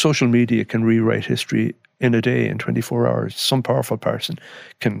social media can rewrite history in a day, in 24 hours. Some powerful person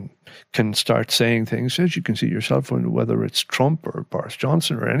can start saying things, as you can see yourself, whether it's Trump or Boris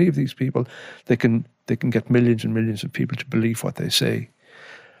Johnson or any of these people, they can get millions and millions of people to believe what they say.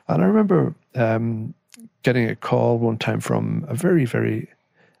 And I remember getting a call one time from a very, very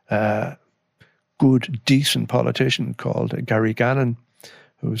good, decent politician called Gary Gannon,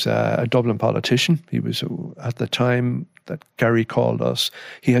 who's a Dublin politician. He was, at the time that Gary called us,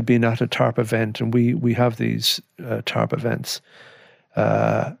 he had been at a TARP event, and we have these TARP events.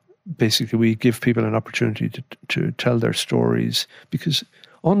 Basically, we give people an opportunity to tell their stories, because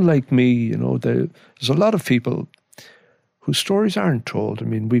unlike me, you know, there's a lot of people whose stories aren't told. I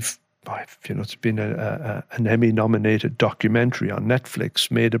mean, it's been an Emmy-nominated documentary on Netflix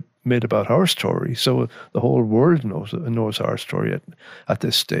made about our story, so the whole world knows our story at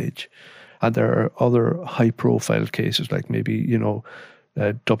this stage. And there are other high-profile cases, like maybe, you know,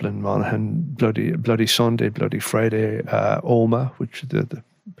 Dublin Monaghan, Bloody Sunday, Bloody Friday, Omagh, which the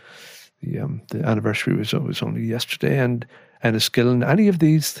anniversary was only yesterday, and Enniskillen. Any of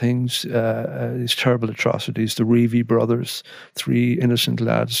these things, these terrible atrocities, the Reevy brothers, 3 innocent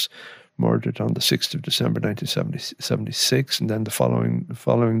lads murdered on the 6th of December 1976, and then the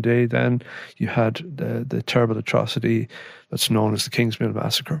following day, then you had the terrible atrocity that's known as the Kingsmill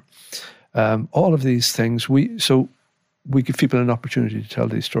Massacre. All of these things, we give people an opportunity to tell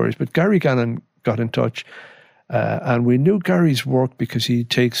these stories. But Gary Gannon got in touch, and we knew Gary's work because he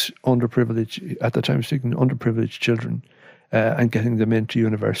takes underprivileged children and getting them into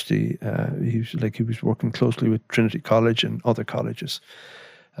university. He was working closely with Trinity College and other colleges.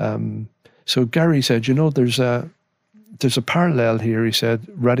 So Gary said, you know, there's a parallel here. He said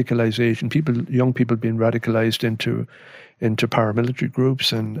radicalization, young people being radicalized into paramilitary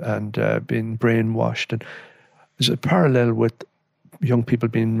groups and being brainwashed, and there's a parallel with young people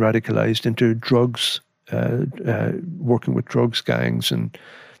being radicalized into drugs, working with drugs gangs and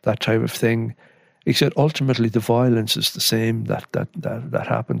that type of thing. He said ultimately the violence is the same that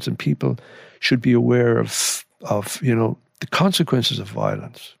happens, and people should be aware of you know, the consequences of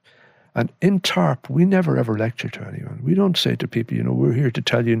violence. And in TARP, we never ever lecture to anyone. We don't say to people, you know, we're here to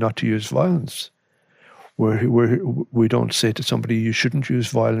tell you not to use violence. We don't say to somebody, you shouldn't use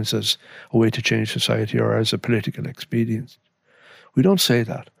violence as a way to change society or as a political expedient. We don't say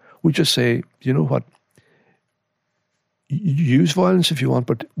that. We just say, you know what, use violence if you want,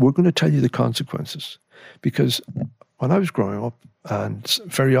 but we're going to tell you the consequences. Because when I was growing up, and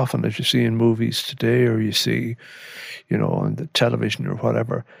very often as you see in movies today, or you see, you know, on the television or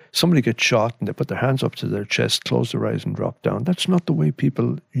whatever, somebody gets shot and they put their hands up to their chest, close their eyes and drop down. That's not the way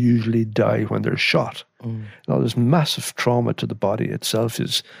people usually die when they're shot. Now, there's massive trauma to the body itself.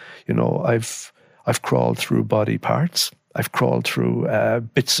 Is, you know, I've crawled through body parts. I've crawled through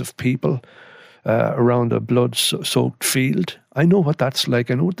bits of people around a blood-soaked field. I know what that's like.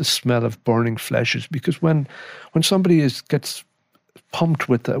 I know what the smell of burning flesh is, because when somebody gets pumped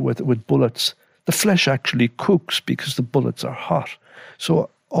with bullets, the flesh actually cooks because the bullets are hot. So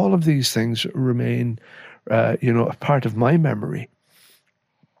all of these things remain, you know, a part of my memory.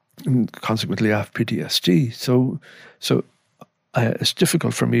 And consequently, I have PTSD. So it's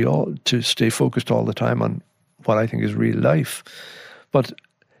difficult for me to stay focused all the time on what I think is real life. But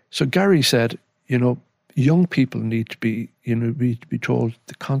so Gary said, you know, young people need to be told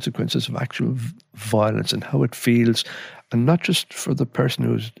the consequences of actual violence and how it feels, and not just for the person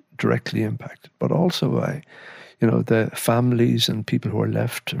who's directly impacted, but also by, you know, the families and people who are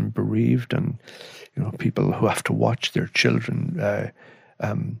left and bereaved, and you know, people who have to watch their children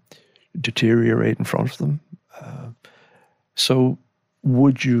deteriorate in front of them. So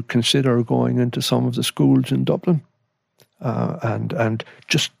would you consider going into some of the schools in Dublin and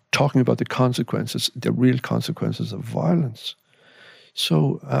just talking about the consequences, the real consequences of violence?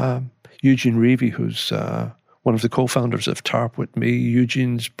 So Eugene Reevy, who's one of the co-founders of TARP with me,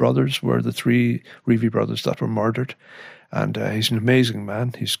 Eugene's brothers were the 3 Reevy brothers that were murdered. And he's an amazing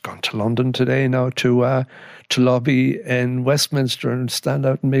man. He's gone to London today now to lobby in Westminster and stand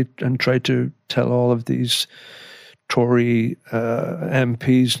out and try to tell all of these Tory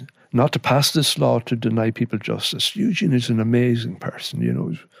MPs not to pass this law to deny people justice. Eugene is an amazing person, you know.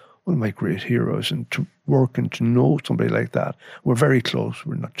 He's one of my great heroes, and to work and to know somebody like that. We're very close.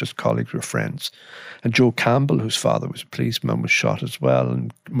 We're not just colleagues, we're friends. And Joe Campbell, whose father was a policeman, was shot as well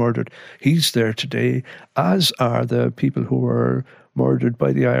and murdered. He's there today, as are the people who were murdered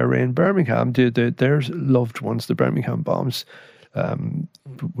by the IRA in Birmingham. Their loved ones, the Birmingham bombs.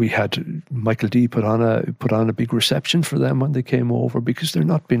 We had Michael D put on a big reception for them when they came over, because they're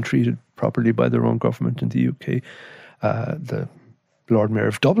not being treated properly by their own government in the UK. The Lord Mayor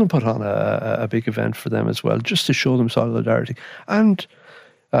of Dublin put on a big event for them as well, just to show them solidarity. And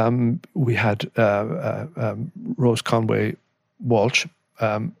we had Rose Conway Walsh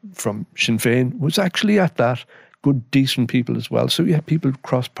from Sinn Féin was actually at that. Good, decent people as well. So you had people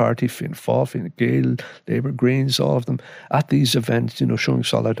cross-party, Fianna Fáil, Fine Gael, Labour, Greens, all of them at these events, you know, showing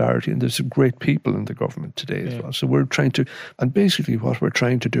solidarity. And there's some great people in the government today as well. So we're trying to, and basically what we're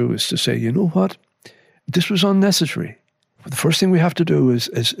trying to do is to say, you know what, this was unnecessary. The first thing we have to do is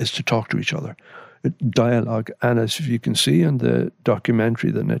to talk to each other, dialogue. And as you can see in the documentary,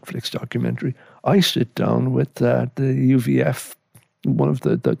 the Netflix documentary, I sit down with the UVF, one of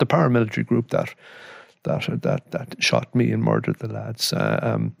the paramilitary group that shot me and murdered the lads.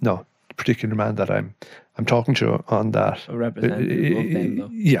 No, the particular man that I'm talking to on that. A representative of them, though.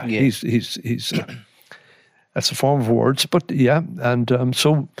 Yeah, he's that's a form of words, but yeah, and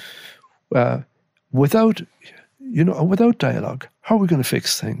so without dialogue, how are we going to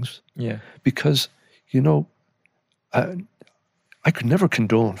fix things? Yeah, because you know, I could never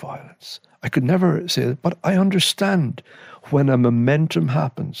condone violence. I could never say that, but I understand when a momentum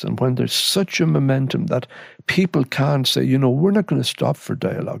happens and when there's such a momentum that people can't say, you know, we're not going to stop for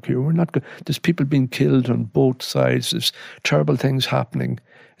dialogue here. We're not going. There's people being killed on both sides. There's terrible things happening.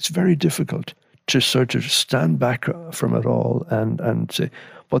 It's very difficult to sort of stand back from it all and say,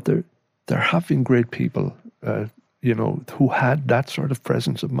 but there have been great people, you know, who had that sort of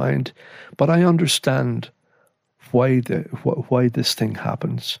presence of mind. But I understand why this thing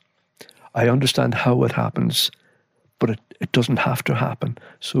happens. I understand how it happens, but it doesn't have to happen.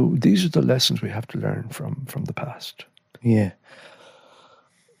 So these are the lessons we have to learn from the past. Yeah.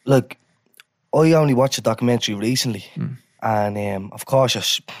 Look, I only watched a documentary recently, and of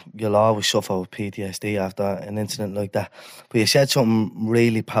course you'll always suffer with PTSD after an incident like that. But you said something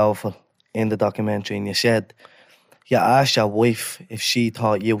really powerful in the documentary, and you said you asked your wife if she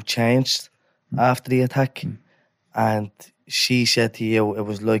thought you changed after the attack, and she said to you it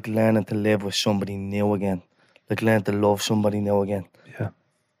was like learning to live with somebody new again, like learning to love somebody new again. Yeah.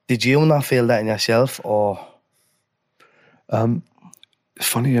 Did you not feel that in yourself, or?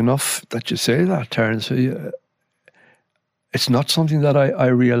 Funny enough that you say that, Terence. It's not something that I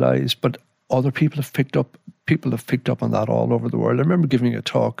realise, but other people have picked up. People have picked up on that all over the world. I remember giving a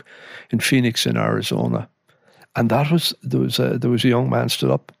talk in Phoenix, in Arizona, and there was a young man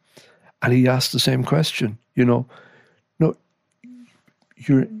stood up, and he asked the same question. You know, no,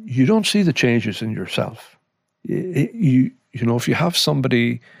 you don't see the changes in yourself. You know, if you have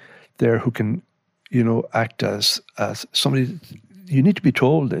somebody there who can, you know, act as somebody, you need to be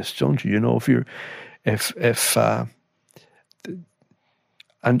told this, don't you? You know,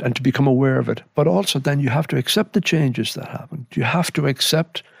 and to become aware of it. But also then you have to accept the changes that happen. You have to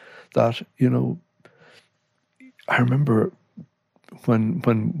accept that, you know, I remember when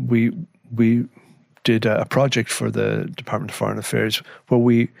we did a project for the Department of Foreign Affairs where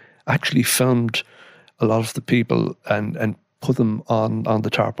we actually filmed a lot of the people and put them on the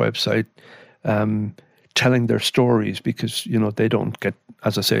TARP website, telling their stories, because, you know, they don't get,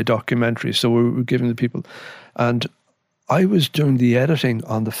 as I say, documentaries. So we were giving the people, and I was doing the editing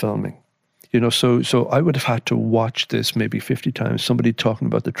on the filming, you know, so I would have had to watch this maybe 50 times, somebody talking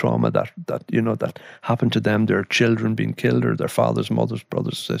about the trauma that you know, that happened to them, their children being killed, or their fathers, mothers,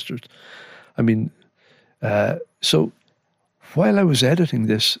 brothers, sisters. I mean, so while I was editing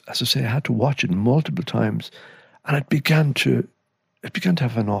this, as I say, I had to watch it multiple times, and it began to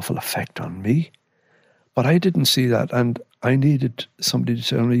have an awful effect on me. But I didn't see that, and I needed somebody to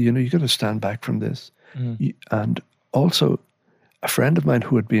tell me, you got to stand back from this. And also, a friend of mine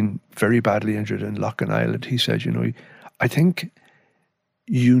who had been very badly injured in Loughlin Island, he said, I think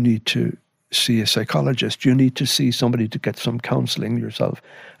you need to see a psychologist. You need to see somebody to get some counselling yourself.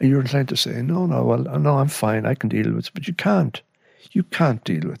 And you're inclined to say, no, I'm fine. I can deal with it. But you can't. You can't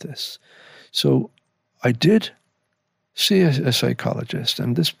deal with this. So I did see a psychologist,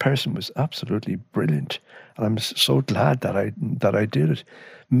 and this person was absolutely brilliant. And I'm so glad that I did it.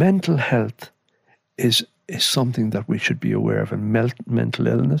 Mental health is something that we should be aware of, and mental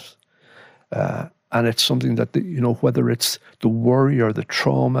illness. And it's something that, whether it's the worry or the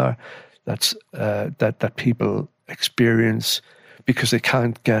trauma that people experience because they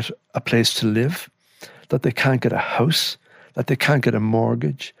can't get a place to live, that they can't get a house, that they can't get a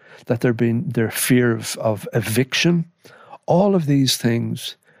mortgage, that their fear of eviction, all of these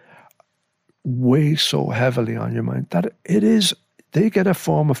things weigh so heavily on your mind that they get a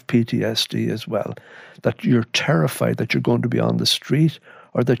form of PTSD as well, that you're terrified that you're going to be on the street,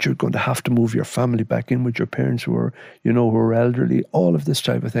 or that you're going to have to move your family back in with your parents who are elderly, all of this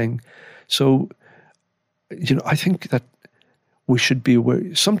type of thing. So, I think that we should be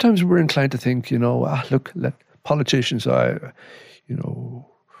aware. Sometimes we're inclined to think, look, let politicians, I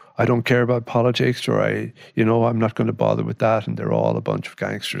don't care about politics, or I'm not going to bother with that, and they're all a bunch of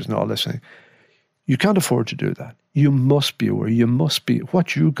gangsters and all this thing. You can't afford to do that. You must be aware. You must be,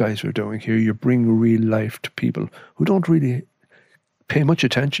 what you guys are doing here, you bring real life to people who don't really pay much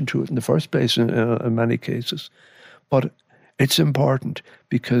attention to it in the first place in many cases. But it's important,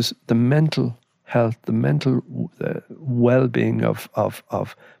 because the mental health, the mental well-being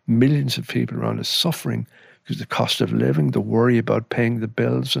of millions of people around us suffering because the cost of living, the worry about paying the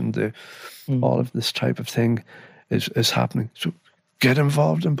bills, and all of this type of thing is happening. So get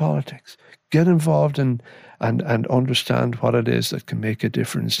involved in politics. Get involved and understand what it is that can make a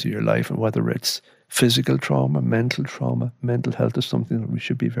difference to your life, and whether it's physical trauma, mental health is something that we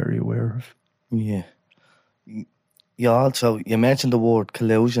should be very aware of. Yeah. You mentioned the word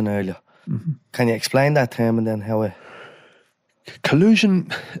collusion earlier. Mm-hmm. Can you explain that term and then how it...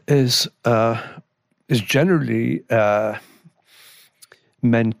 Collusion is generally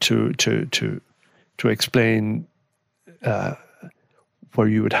meant to explain where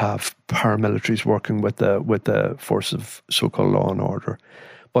you would have paramilitaries working with the force of so-called law and order,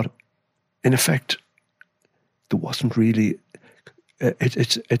 but in effect, there wasn't really.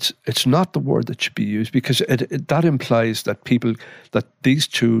 It's not the word that should be used, because that implies that these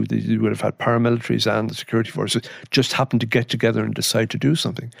two, you would have had paramilitaries and the security forces, just happened to get together and decide to do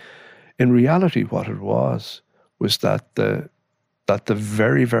something. In reality, what it was that at the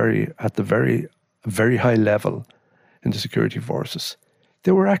very high level in the security forces,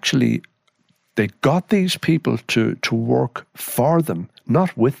 they got these people to work for them,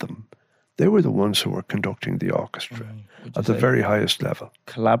 not with them. They were the ones who were conducting the orchestra at the very highest level.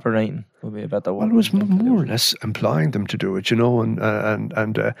 Collaborating would be a better word. Well, it was more or less implying them to do it,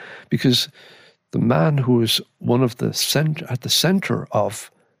 and because the man who was one of at the center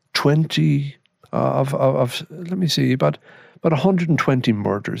of 20 let me see, about 120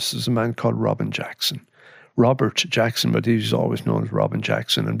 murders is a man called Robert Jackson, but he's always known as Robin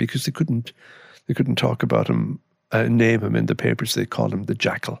Jackson, and because they couldn't talk about him, name him in the papers, they called him the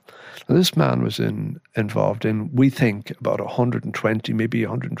Jackal. Now, this man was involved in, we think, about 120, maybe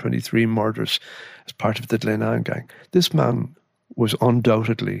 123 murders as part of the Glenanne gang. This man was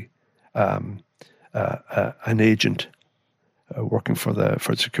undoubtedly an agent working for the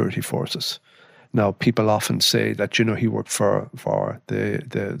security forces. Now, people often say that he worked for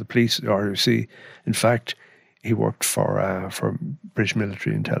the police, or RUC. In fact, he worked for British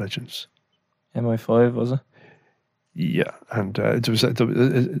military intelligence. MI5, was it? Yeah, and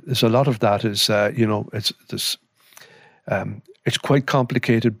there's a lot of that is it's quite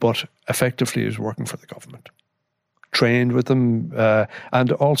complicated, but effectively is working for the government. Trained with them,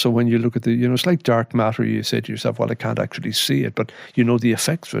 and also when you look at it's like dark matter. You say to yourself, "Well, I can't actually see it, but you know the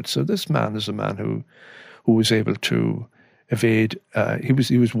effects of it." So this man is a man who was able to evade. He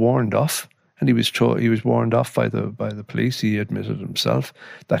was warned off, and he was warned off by the police. He admitted himself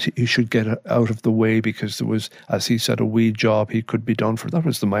that he should get out of the way because there was, as he said, a wee job he could be done for. That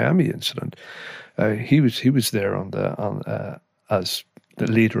was the Miami incident. He was there as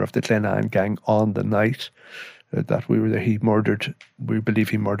the leader of the Glenanne gang on the night that we were there. We believe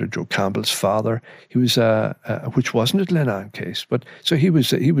he murdered Joe Campbell's father. He was, which wasn't a Glenanne case, but so he was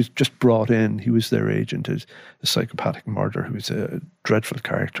just brought in. He was their agent, as a psychopathic murderer who was a dreadful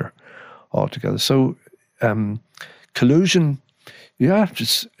character altogether. So collusion Yeah,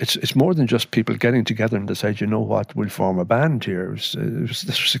 it's more than just people getting together and decide, you know what, we'll form a band here. This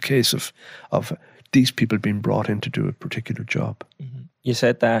was a case of these people being brought in to do a particular job. You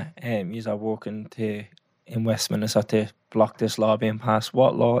said that you are working in Westminster to block this law being passed.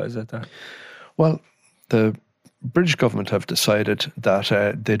 What law is it that? Well, the British government have decided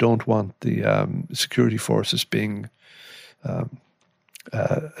that they don't want the security forces being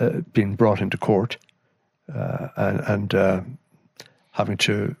brought into court and having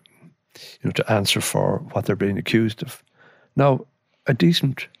to answer for what they're being accused of. Now,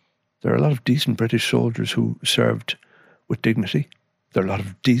 there are a lot of decent British soldiers who served with dignity. There are a lot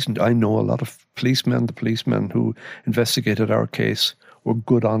of I know a lot of policemen. The policemen who investigated our case were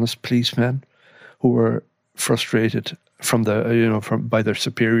good, honest policemen who were frustrated by their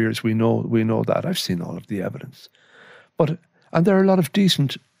superiors. We know that. I've seen all of the evidence. And there are a lot of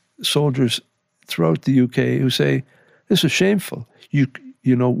decent soldiers throughout the UK who say, this is shameful.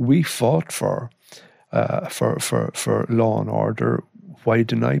 We fought for law and order. Why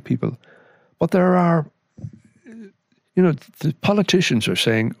deny people? But there are, the politicians are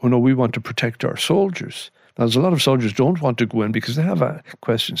saying, oh no, we want to protect our soldiers. Now, there's a lot of soldiers don't want to go in because they have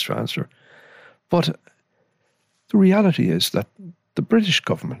questions to answer. But the reality is that the British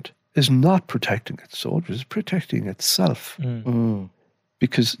government is not protecting its soldiers, it's protecting itself.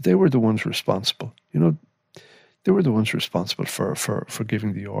 Because they were the ones responsible. They were the ones responsible for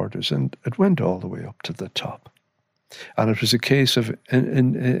giving the orders, and it went all the way up to the top. And it was a case of,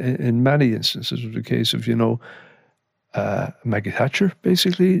 in many instances, it was a case of, Maggie Thatcher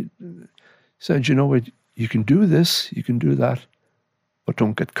basically said, you know what, you can do this, you can do that, but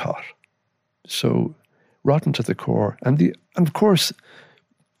don't get caught. So, rotten to the core. And of course,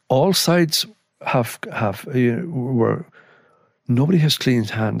 all sides nobody has clean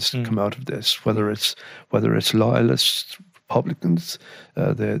hands to come out of this, whether it's loyalists, Republicans,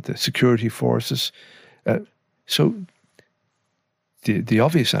 the security forces. So the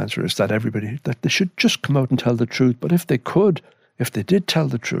obvious answer is that that they should just come out and tell the truth. But if they did tell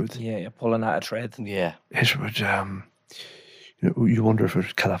the truth, Yeah, you're pulling out a thread. Yeah. it would. You wonder if it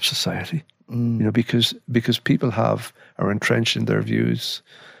would collapse society. Because people are entrenched in their views,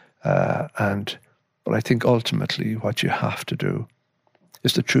 but I think ultimately what you have to do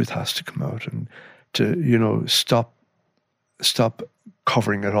is the truth has to come out and to stop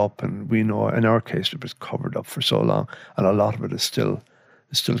covering it up. And we know in our case it was covered up for so long, and a lot of it is still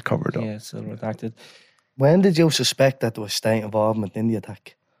covered up. Yeah, it's still redacted. When did you suspect that there was state involvement in the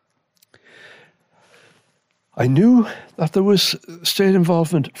attack? I knew that there was state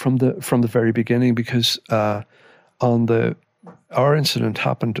involvement from the very beginning, because our incident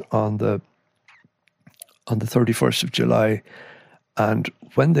happened on the 31st of July, and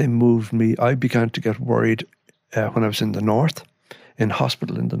when they moved me, I began to get worried when I was in the north, in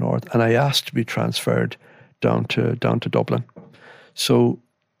hospital in the north, and I asked to be transferred down to Dublin. So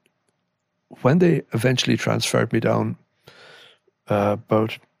when they eventually transferred me down,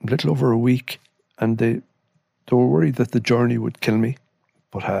 about a little over a week, and they were worried that the journey would kill me,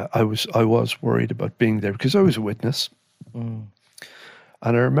 but I was worried about being there because I was a witness. And I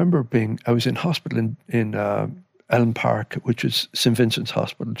remember I was in hospital in Elm Park, which is St. Vincent's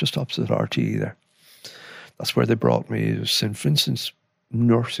Hospital, just opposite RTE there. That's where they brought me. It was St. Vincent's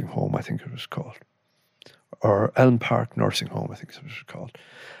Nursing Home, I think it was called. Or Elm Park Nursing Home, I think it was called.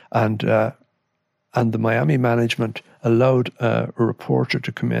 And the Miami management allowed a reporter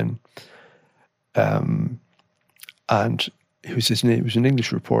to come in, and he was an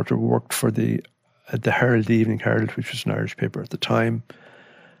English reporter who worked for the Herald, the Evening Herald, which was an Irish paper at the time.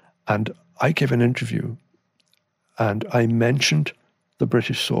 And I gave an interview, and I mentioned the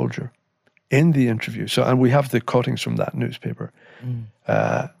British soldier in the interview. And we have the cuttings from that newspaper.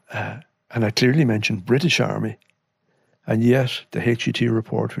 And I clearly mentioned British Army. And yet the HET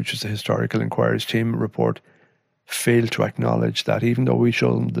report, which is the Historical Inquiries Team report, failed to acknowledge that, even though we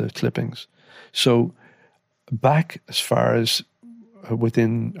showed them the clippings. So back as far as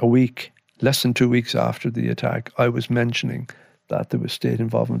within a week, less than 2 weeks after the attack, I was mentioning that there was state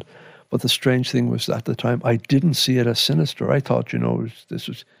involvement. But the strange thing was, at the time, I didn't see it as sinister. I thought,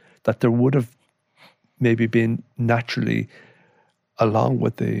 that there would have maybe been naturally, along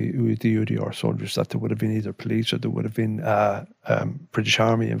with the UDR soldiers, that there would have been either police or there would have been British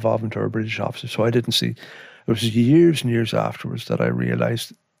Army involvement or a British officer. So I didn't see. It was years and years afterwards that I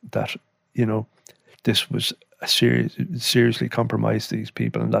realised that, this was seriously compromised these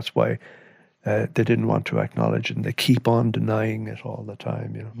people, and that's why they didn't want to acknowledge it, and they keep on denying it all the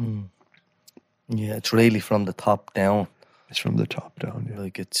time. Yeah, it's really from the top down. It's from the top down. Yeah.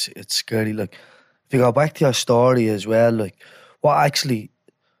 Like it's scary. Like, if you go back to your story as well, like what actually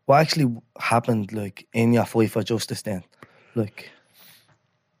happened, like, in your fight for justice then? Like,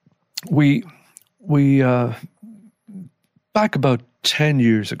 We back about 10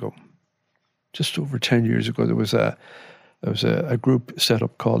 years ago, just over 10 years ago, there was a group set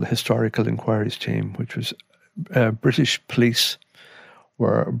up called the Historical Inquiries Team, which was British police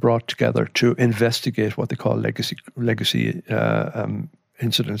were brought together to investigate what they call legacy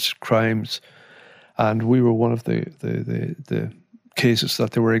incidents, crimes, and we were one of the cases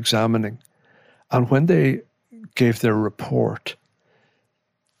that they were examining. And when they gave their report,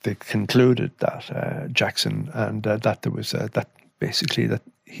 they concluded that Jackson and that there was that basically that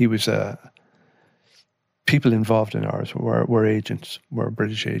he was people involved in ours were agents, were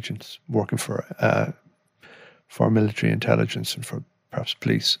British agents working for military intelligence and for perhaps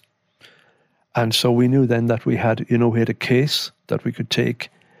police. And so we knew then that we had a case that we could take,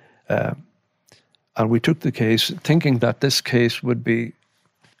 and we took the case thinking that this case would be.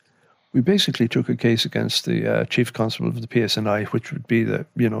 We basically took a case against the chief constable of the PSNI, which would be which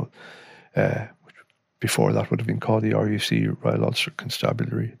before that would have been called the RUC, Royal Ulster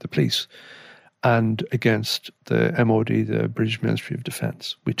Constabulary, the police, and against the MOD, the British Ministry of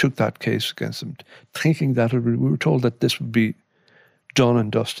Defence. We took that case against them, thinking that we were told that this would be done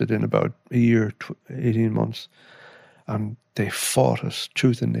and dusted in about a year, 18 months. And they fought us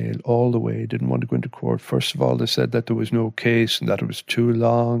tooth and nail all the way, didn't want to go into court. First of all, they said that there was no case and that it was too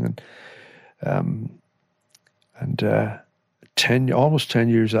long. And almost 10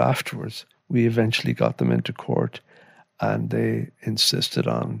 years afterwards, we eventually got them into court, and they insisted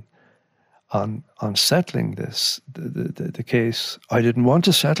on settling the case. I didn't want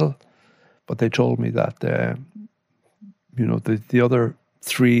to settle, but they told me that the other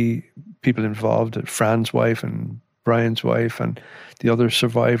three people involved, Fran's wife and Brian's wife and the other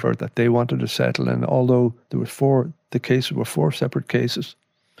survivor, that they wanted to settle. And although there were four separate cases,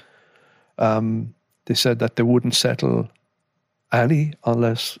 they said that they wouldn't settle any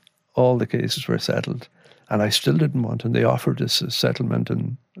unless all the cases were settled. And I still didn't want, and they offered us a settlement,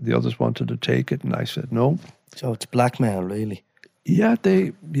 and the others wanted to take it, and I said no. so it's blackmail, really.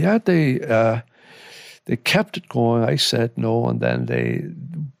 They kept it going. I said no, and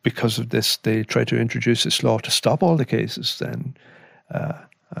then because of this, they tried to introduce this law to stop all the cases. Then,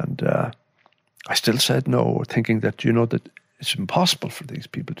 and I still said no, thinking that that it's impossible for these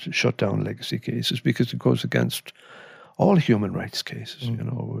people to shut down legacy cases because it goes against all human rights cases.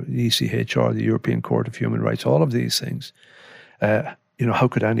 ECHR, the European Court of Human Rights, all of these things. How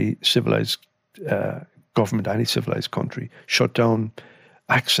could any civilized government, any civilized country, shut down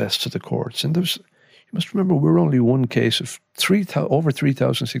access to the courts? And you must remember, we're only one case of over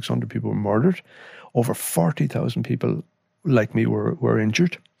 3,600 people were murdered, over 40,000 people like me were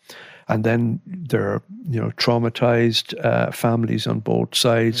injured, and then there are traumatized families on both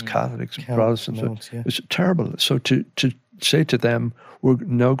sides, Catholics and Protestants. Yeah. It's terrible. So to say to them, we're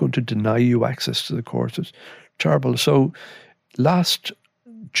now going to deny you access to the courts, it's terrible. So last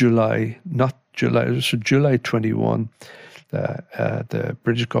July, July 21. The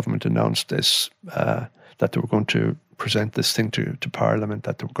British government announced this, that they were going to present this thing to Parliament,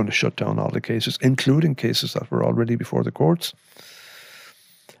 that they were going to shut down all the cases, including cases that were already before the courts.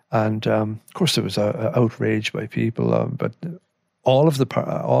 And of course, there was outrage by people, but all of the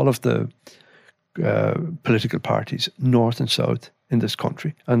political parties, north and south in this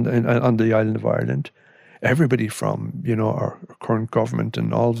country, and on the island of Ireland, everybody from our current government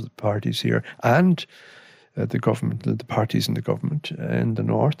and all of the parties here, and the government, the parties in the government in the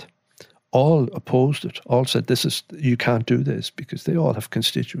north, all opposed it. All said, you can't do this, because they all have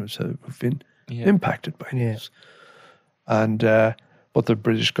constituents who have been impacted by this. And but the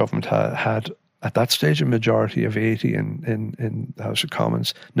British government had at that stage a majority of 80 in the House of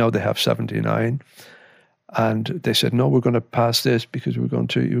Commons. Now they have 79. And they said, no, we're going to pass this because you're going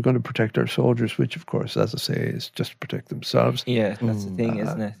to protect our soldiers, which, of course, as I say, is just to protect themselves. Yeah, that's the thing,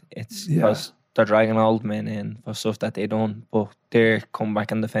 isn't it? It's because they're dragging old men in for stuff that they don't, but their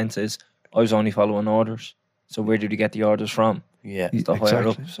comeback in defence is, I was only following orders. So where did you get the orders from? Yeah, It's the higher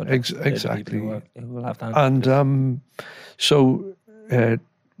up. So Exactly. Who will have to And so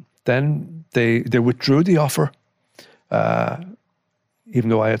then they withdrew the offer, even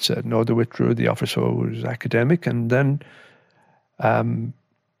though I had said no. They withdrew the offer, so it was academic. And then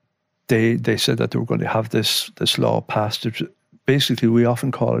they said that they were going to have this law passed. Basically, we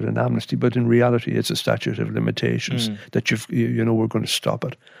often call it an amnesty, but in reality, it's a statute of limitations that we're going to stop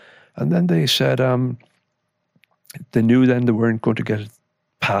it. And then they said they knew then they weren't going to get it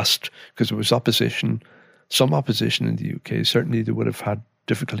passed because there was opposition, some opposition in the UK. Certainly, they would have had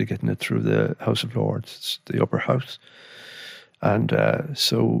difficulty getting it through the House of Lords, the upper house. And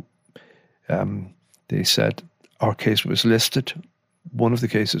so they said our case was listed. One of the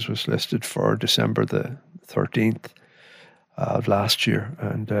cases was listed for December the 13th of last year,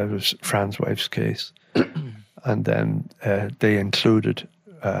 and it was Fran's wife's case. And then they included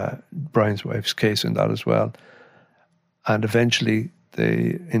Brian's wife's case in that as well. And eventually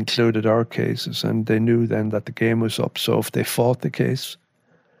they included our cases, and they knew then that the game was up. So if they fought the case,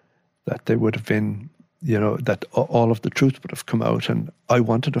 that they would have been, that all of the truth would have come out. And I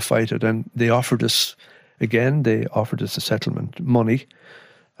wanted to fight it. And they offered us a settlement money.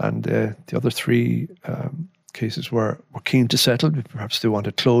 And the other three cases were keen to settle. Perhaps they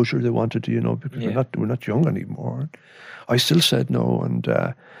wanted closure. They wanted to, because we're not young anymore. I still said no.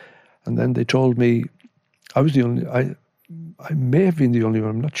 And then they told me I was the only, I may have been the only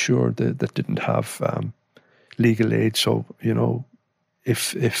one, I'm not sure, that didn't have legal aid. So,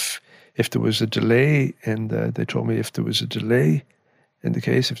 if there was a delay they told me if there was a delay in the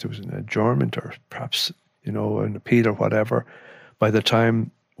case, if there was an adjournment or perhaps, an appeal or whatever, by the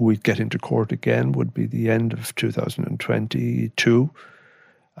time we'd get into court again would be the end of 2022.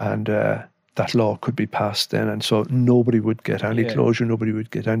 And that law could be passed then. And so nobody would get any closure, nobody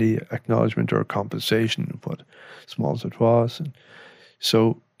would get any acknowledgement or compensation, but small as it was. And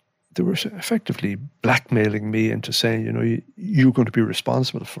so they were effectively blackmailing me into saying, you're going to be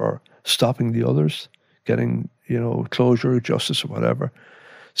responsible for stopping the others getting, closure, justice or whatever.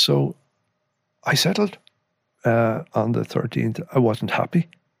 So I settled on the 13th. I wasn't happy,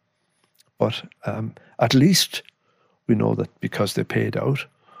 but at least we know that because they paid out,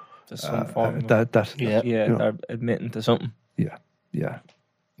 some form they're admitting to something. Yeah.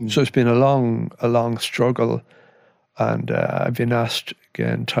 So it's been a long struggle, and I've been asked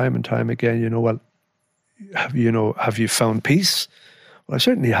again, time and time again, have you found peace? Well, I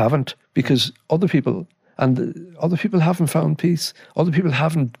certainly haven't, because other people haven't found peace. Other people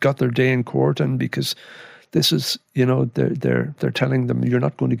haven't got their day in court, and because this is, they're telling them you're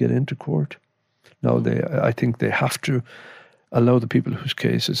not going to get into court. No, I think they have to allow the people whose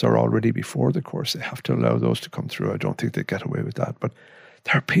cases are already before the courts, they have to allow those to come through. I don't think they get away with that. But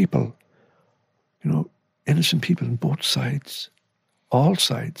there are people, innocent people on both sides, all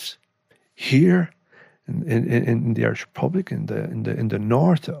sides, here in the Irish Republic, in the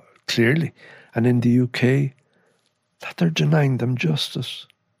North, clearly, and in the UK, that they're denying them justice.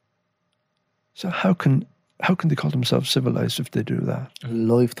 So how can they call themselves civilized if they do that? A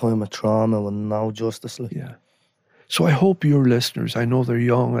lifetime of trauma with no justice. Yeah. So I hope your listeners, I know they're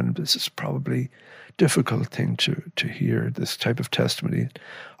young, and this is probably a difficult thing to hear, this type of testimony.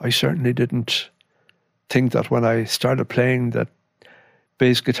 I certainly didn't think that when I started playing that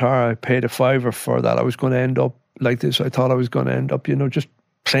bass guitar, I paid $5 for that, I was going to end up like this. I thought I was going to end up, just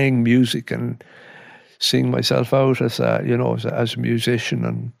playing music and seeing myself out as a musician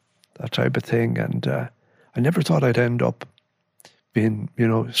and that type of thing. And I never thought I'd end up being,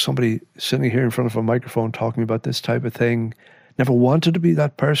 somebody sitting here in front of a microphone talking about this type of thing. Never wanted to be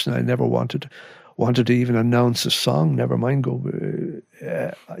that person. I never wanted to even announce a song, never mind go,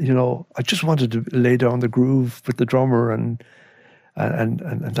 I just wanted to lay down the groove with the drummer and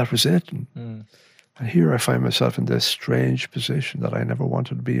that was it. And here I find myself in this strange position that I never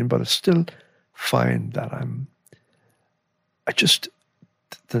wanted to be in, but I still find that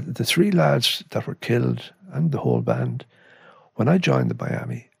the three lads that were killed and the whole band, when I joined the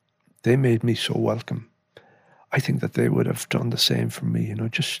Miami, they made me so welcome. I think that they would have done the same for me,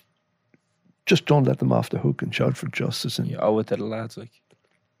 just don't let them off the hook and shout for justice. And you owe it to the lads, like.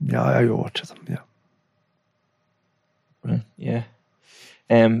 Yeah, I owe it to them, yeah. Right, yeah.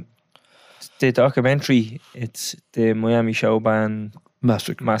 The documentary, it's the Miami Show Band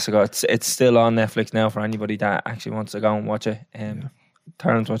Massacre. It's still on Netflix now for anybody that actually wants to go and watch it.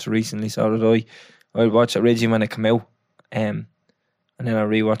 Terrence watched it recently, so did I. I watched it originally when it came out, and then I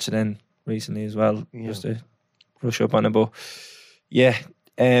rewatched it then recently as well, just to brush up on it. But yeah,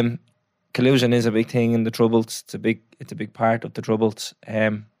 collusion is a big thing in the Troubles. It's a big part of the Troubles.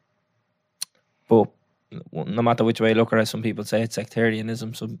 But no matter which way you look at it, some people say it's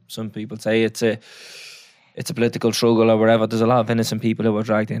sectarianism. Some people say it's a political struggle or whatever. There's a lot of innocent people who were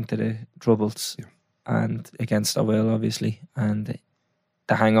dragged into the Troubles, and against their will, obviously. And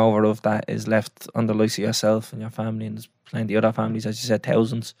the hangover of that is left on the likes of yourself and your family, and there's plenty of other families, as you said,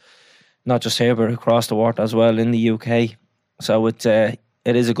 thousands, not just here but across the water as well in the UK. So it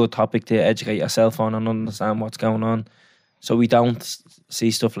is a good topic to educate yourself on and understand what's going on, so we don't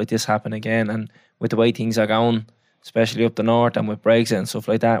see stuff like this happen again. And with the way things are going, especially up the north and with Brexit and stuff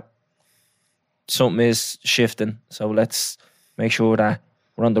like that, something is shifting. So let's make sure that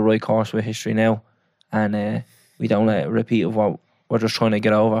we're on the right course with history now, and we don't let a repeat of what we're just trying to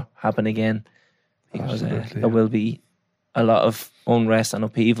get over happen again, because Absolutely, there will be a lot of unrest and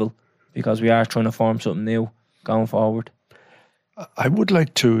upheaval, because we are trying to form something new going forward. I would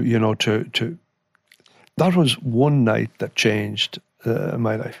like to, to that was one night that changed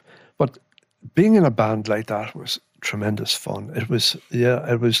my life. But being in a band like that was tremendous fun. It was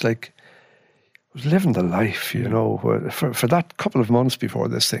like, it was living the life, for that couple of months before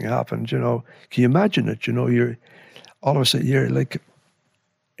this thing happened, can you imagine it? You're all of a sudden, you're like,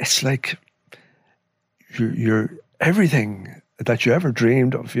 it's like you're everything that you ever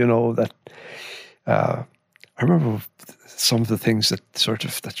dreamed of, that, I remember some of the things that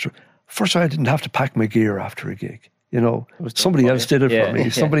first of all, I didn't have to pack my gear after a gig. Somebody else did it for me.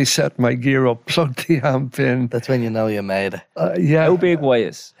 Somebody set my gear up, plugged the amp in. That's when you know you made it. How big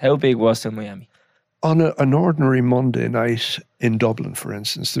was Still Miami? On an ordinary Monday night in Dublin, for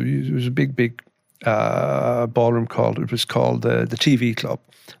instance, there was a big ballroom called the TV Club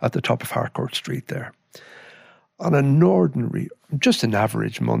at the top of Harcourt Street there. On an ordinary, just an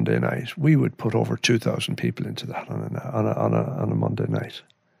average Monday night, we would put over 2,000 people into that on a Monday night.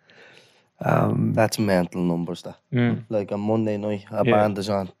 That's mental numbers, that. Like on Monday night, a band is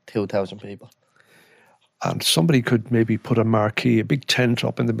on 2,000 people. And somebody could maybe put a marquee, a big tent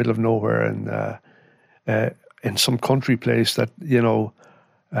up in the middle of nowhere, and in some country place that,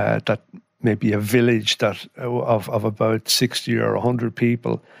 that maybe a village that of about 60 or 100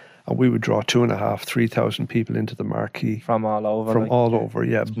 people, and we would draw 2,500, 3,000 people into the marquee. From all over.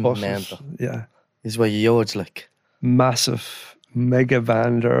 Buses. Mental. Yeah. Is what you huge like. Massive mega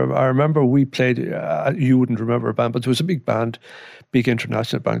band. I remember we played, you wouldn't remember a band, but there was a big band, big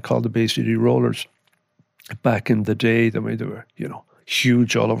international band called the Bay City Rollers. Back in the day, they were,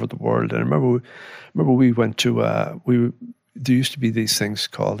 huge all over the world. And I remember we went to, there used to be these things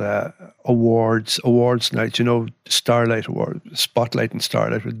called awards nights, Starlight Award, Spotlight and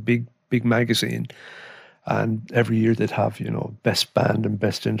Starlight with big magazine. And every year they'd have, best band and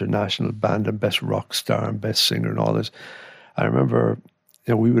best international band and best rock star and best singer and all this. I remember,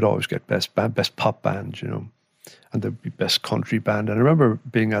 we would always get best band, best pop band, and there'd be best country band. And I remember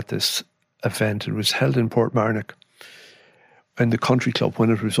being at this event. It was held in Portmarnock in the Country Club when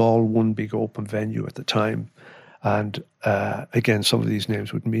it was all one big open venue at the time. And again, some of these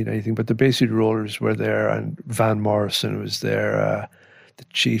names wouldn't mean anything, but the Bay City Rollers were there, and Van Morrison was there, the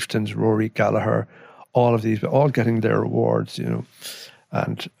Chieftains, Rory Gallagher, all of these, all getting their awards,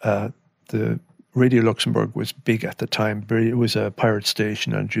 And the Radio Luxembourg was big at the time. It was a pirate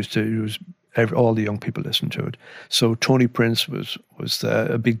station, and all the young people listened to it. So Tony Prince was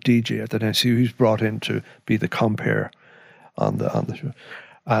a big DJ at the time. So he was brought in to be the compere on the show.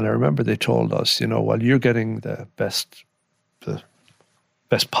 And I remember they told us, well, you're getting the best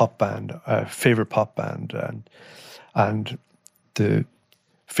pop band, favorite pop band, and the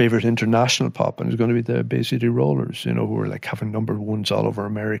favorite international pop band is going to be the Bay City Rollers, who were like having number ones all over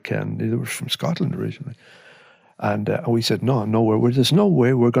America, and they were from Scotland originally. And we said, no, there's no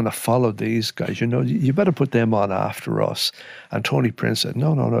way we're going to follow these guys. You better put them on after us. And Tony Prince said,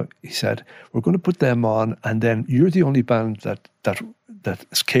 no. He said, we're going to put them on, and then you're the only band that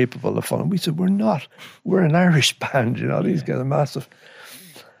is capable of following. We said, we're not. We're an Irish band. These guys are massive.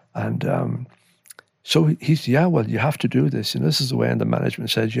 And so he's, well, you have to do this. And this is the way. And the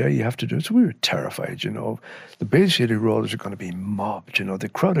management said, you have to do it. So we were terrified, The Bay City Rollers are going to be mobbed, The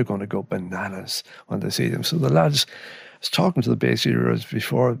crowd are going to go bananas when they see them. So the lads, I was talking to the Bay City Rollers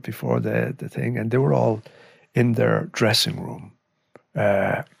before the thing, and they were all in their dressing room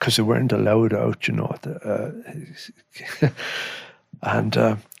because they weren't allowed out,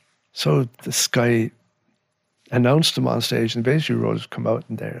 and so this guy announced them on stage, and the Bay City Rollers come out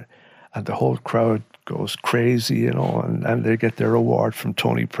in there, and the whole crowd goes crazy, and they get their award from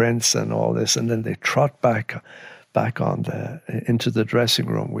Tony Prince and all this, and then they trot back into the dressing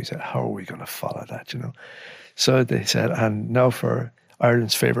room. We said, how are we going to follow that, So they said, and now for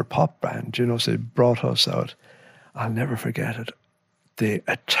Ireland's favourite pop band, so they brought us out. I'll never forget it. They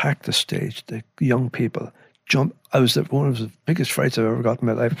attacked the stage, the young people jumped. I was one of the biggest frights I've ever got in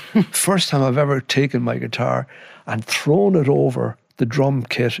my life. First time I've ever taken my guitar and thrown it over the drum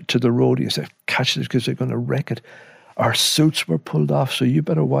kit to the roadie and said, catch this because they're going to wreck it. Our suits were pulled off, so you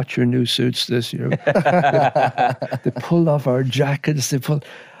better watch your new suits this year. They pulled off our jackets. I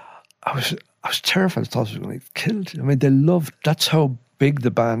was terrified. I thought I was going to get killed. I mean, they loved, that's how big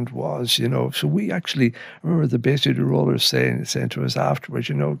the band was, So we actually, I remember the Bay City Rollers saying to us afterwards,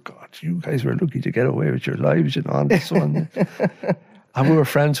 God, you guys were lucky to get away with your lives, and so on. And we were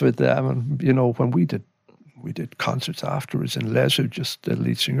friends with them, and, when we did concerts afterwards, and Les, who just the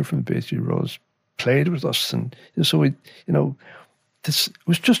lead singer from the Bay City Rollers, played with us, and so we, this it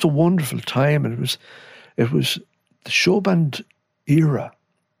was just a wonderful time, and it was the show band era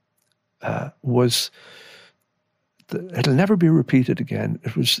it'll never be repeated again.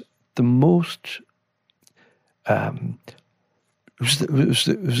 It was the most. It was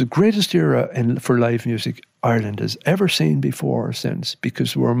the greatest era for live music Ireland has ever seen before or since,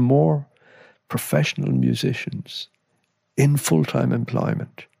 because there were more professional musicians in full-time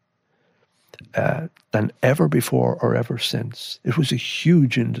employment than ever before or ever since. It was a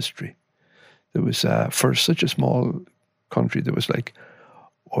huge industry. There was, for such a small country, there was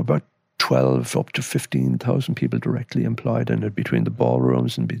about 12 up to 15,000 people directly employed in it, between the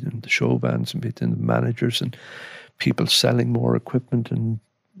ballrooms and between the show bands and between the managers and people selling more equipment and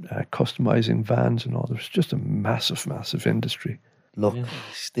customizing vans and all. There was just a massive, massive industry. Look,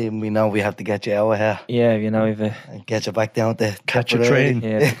 Stephen, we know we have to get you out of here Yeah, we've and get you back down to Catch a train.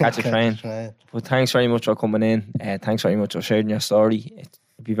 catch a train. But thanks very much for coming in. Thanks very much for sharing your story. It'd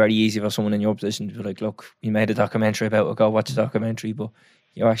be very easy for someone in your position to be like, look, we made a documentary about it, go watch the documentary, but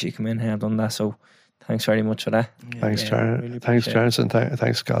you actually come in here and done that, so thanks very much for that. Thanks, Terence. really Thanks, appreciate Terence, and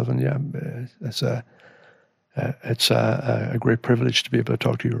thanks, Calvin. Yeah, it's a great privilege to be able to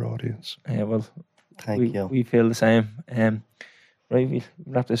talk to your audience. Well, Thank you. we feel the same. Right, we'll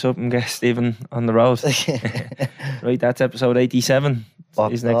wrap this up and get Stephen on the road. Right, that's episode 87.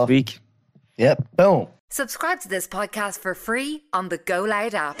 Fuck Is next off. week. Yep, boom. Subscribe to this podcast for free on the Go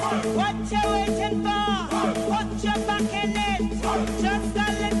Loud app. What you waiting for? Put your back in it. Just a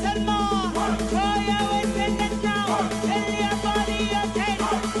little more. Throw your weight in it now. Tell your body okay.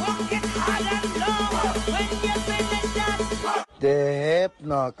 Walk it hard and long. When you finish that The hip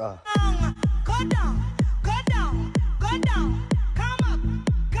knocker. song, go down.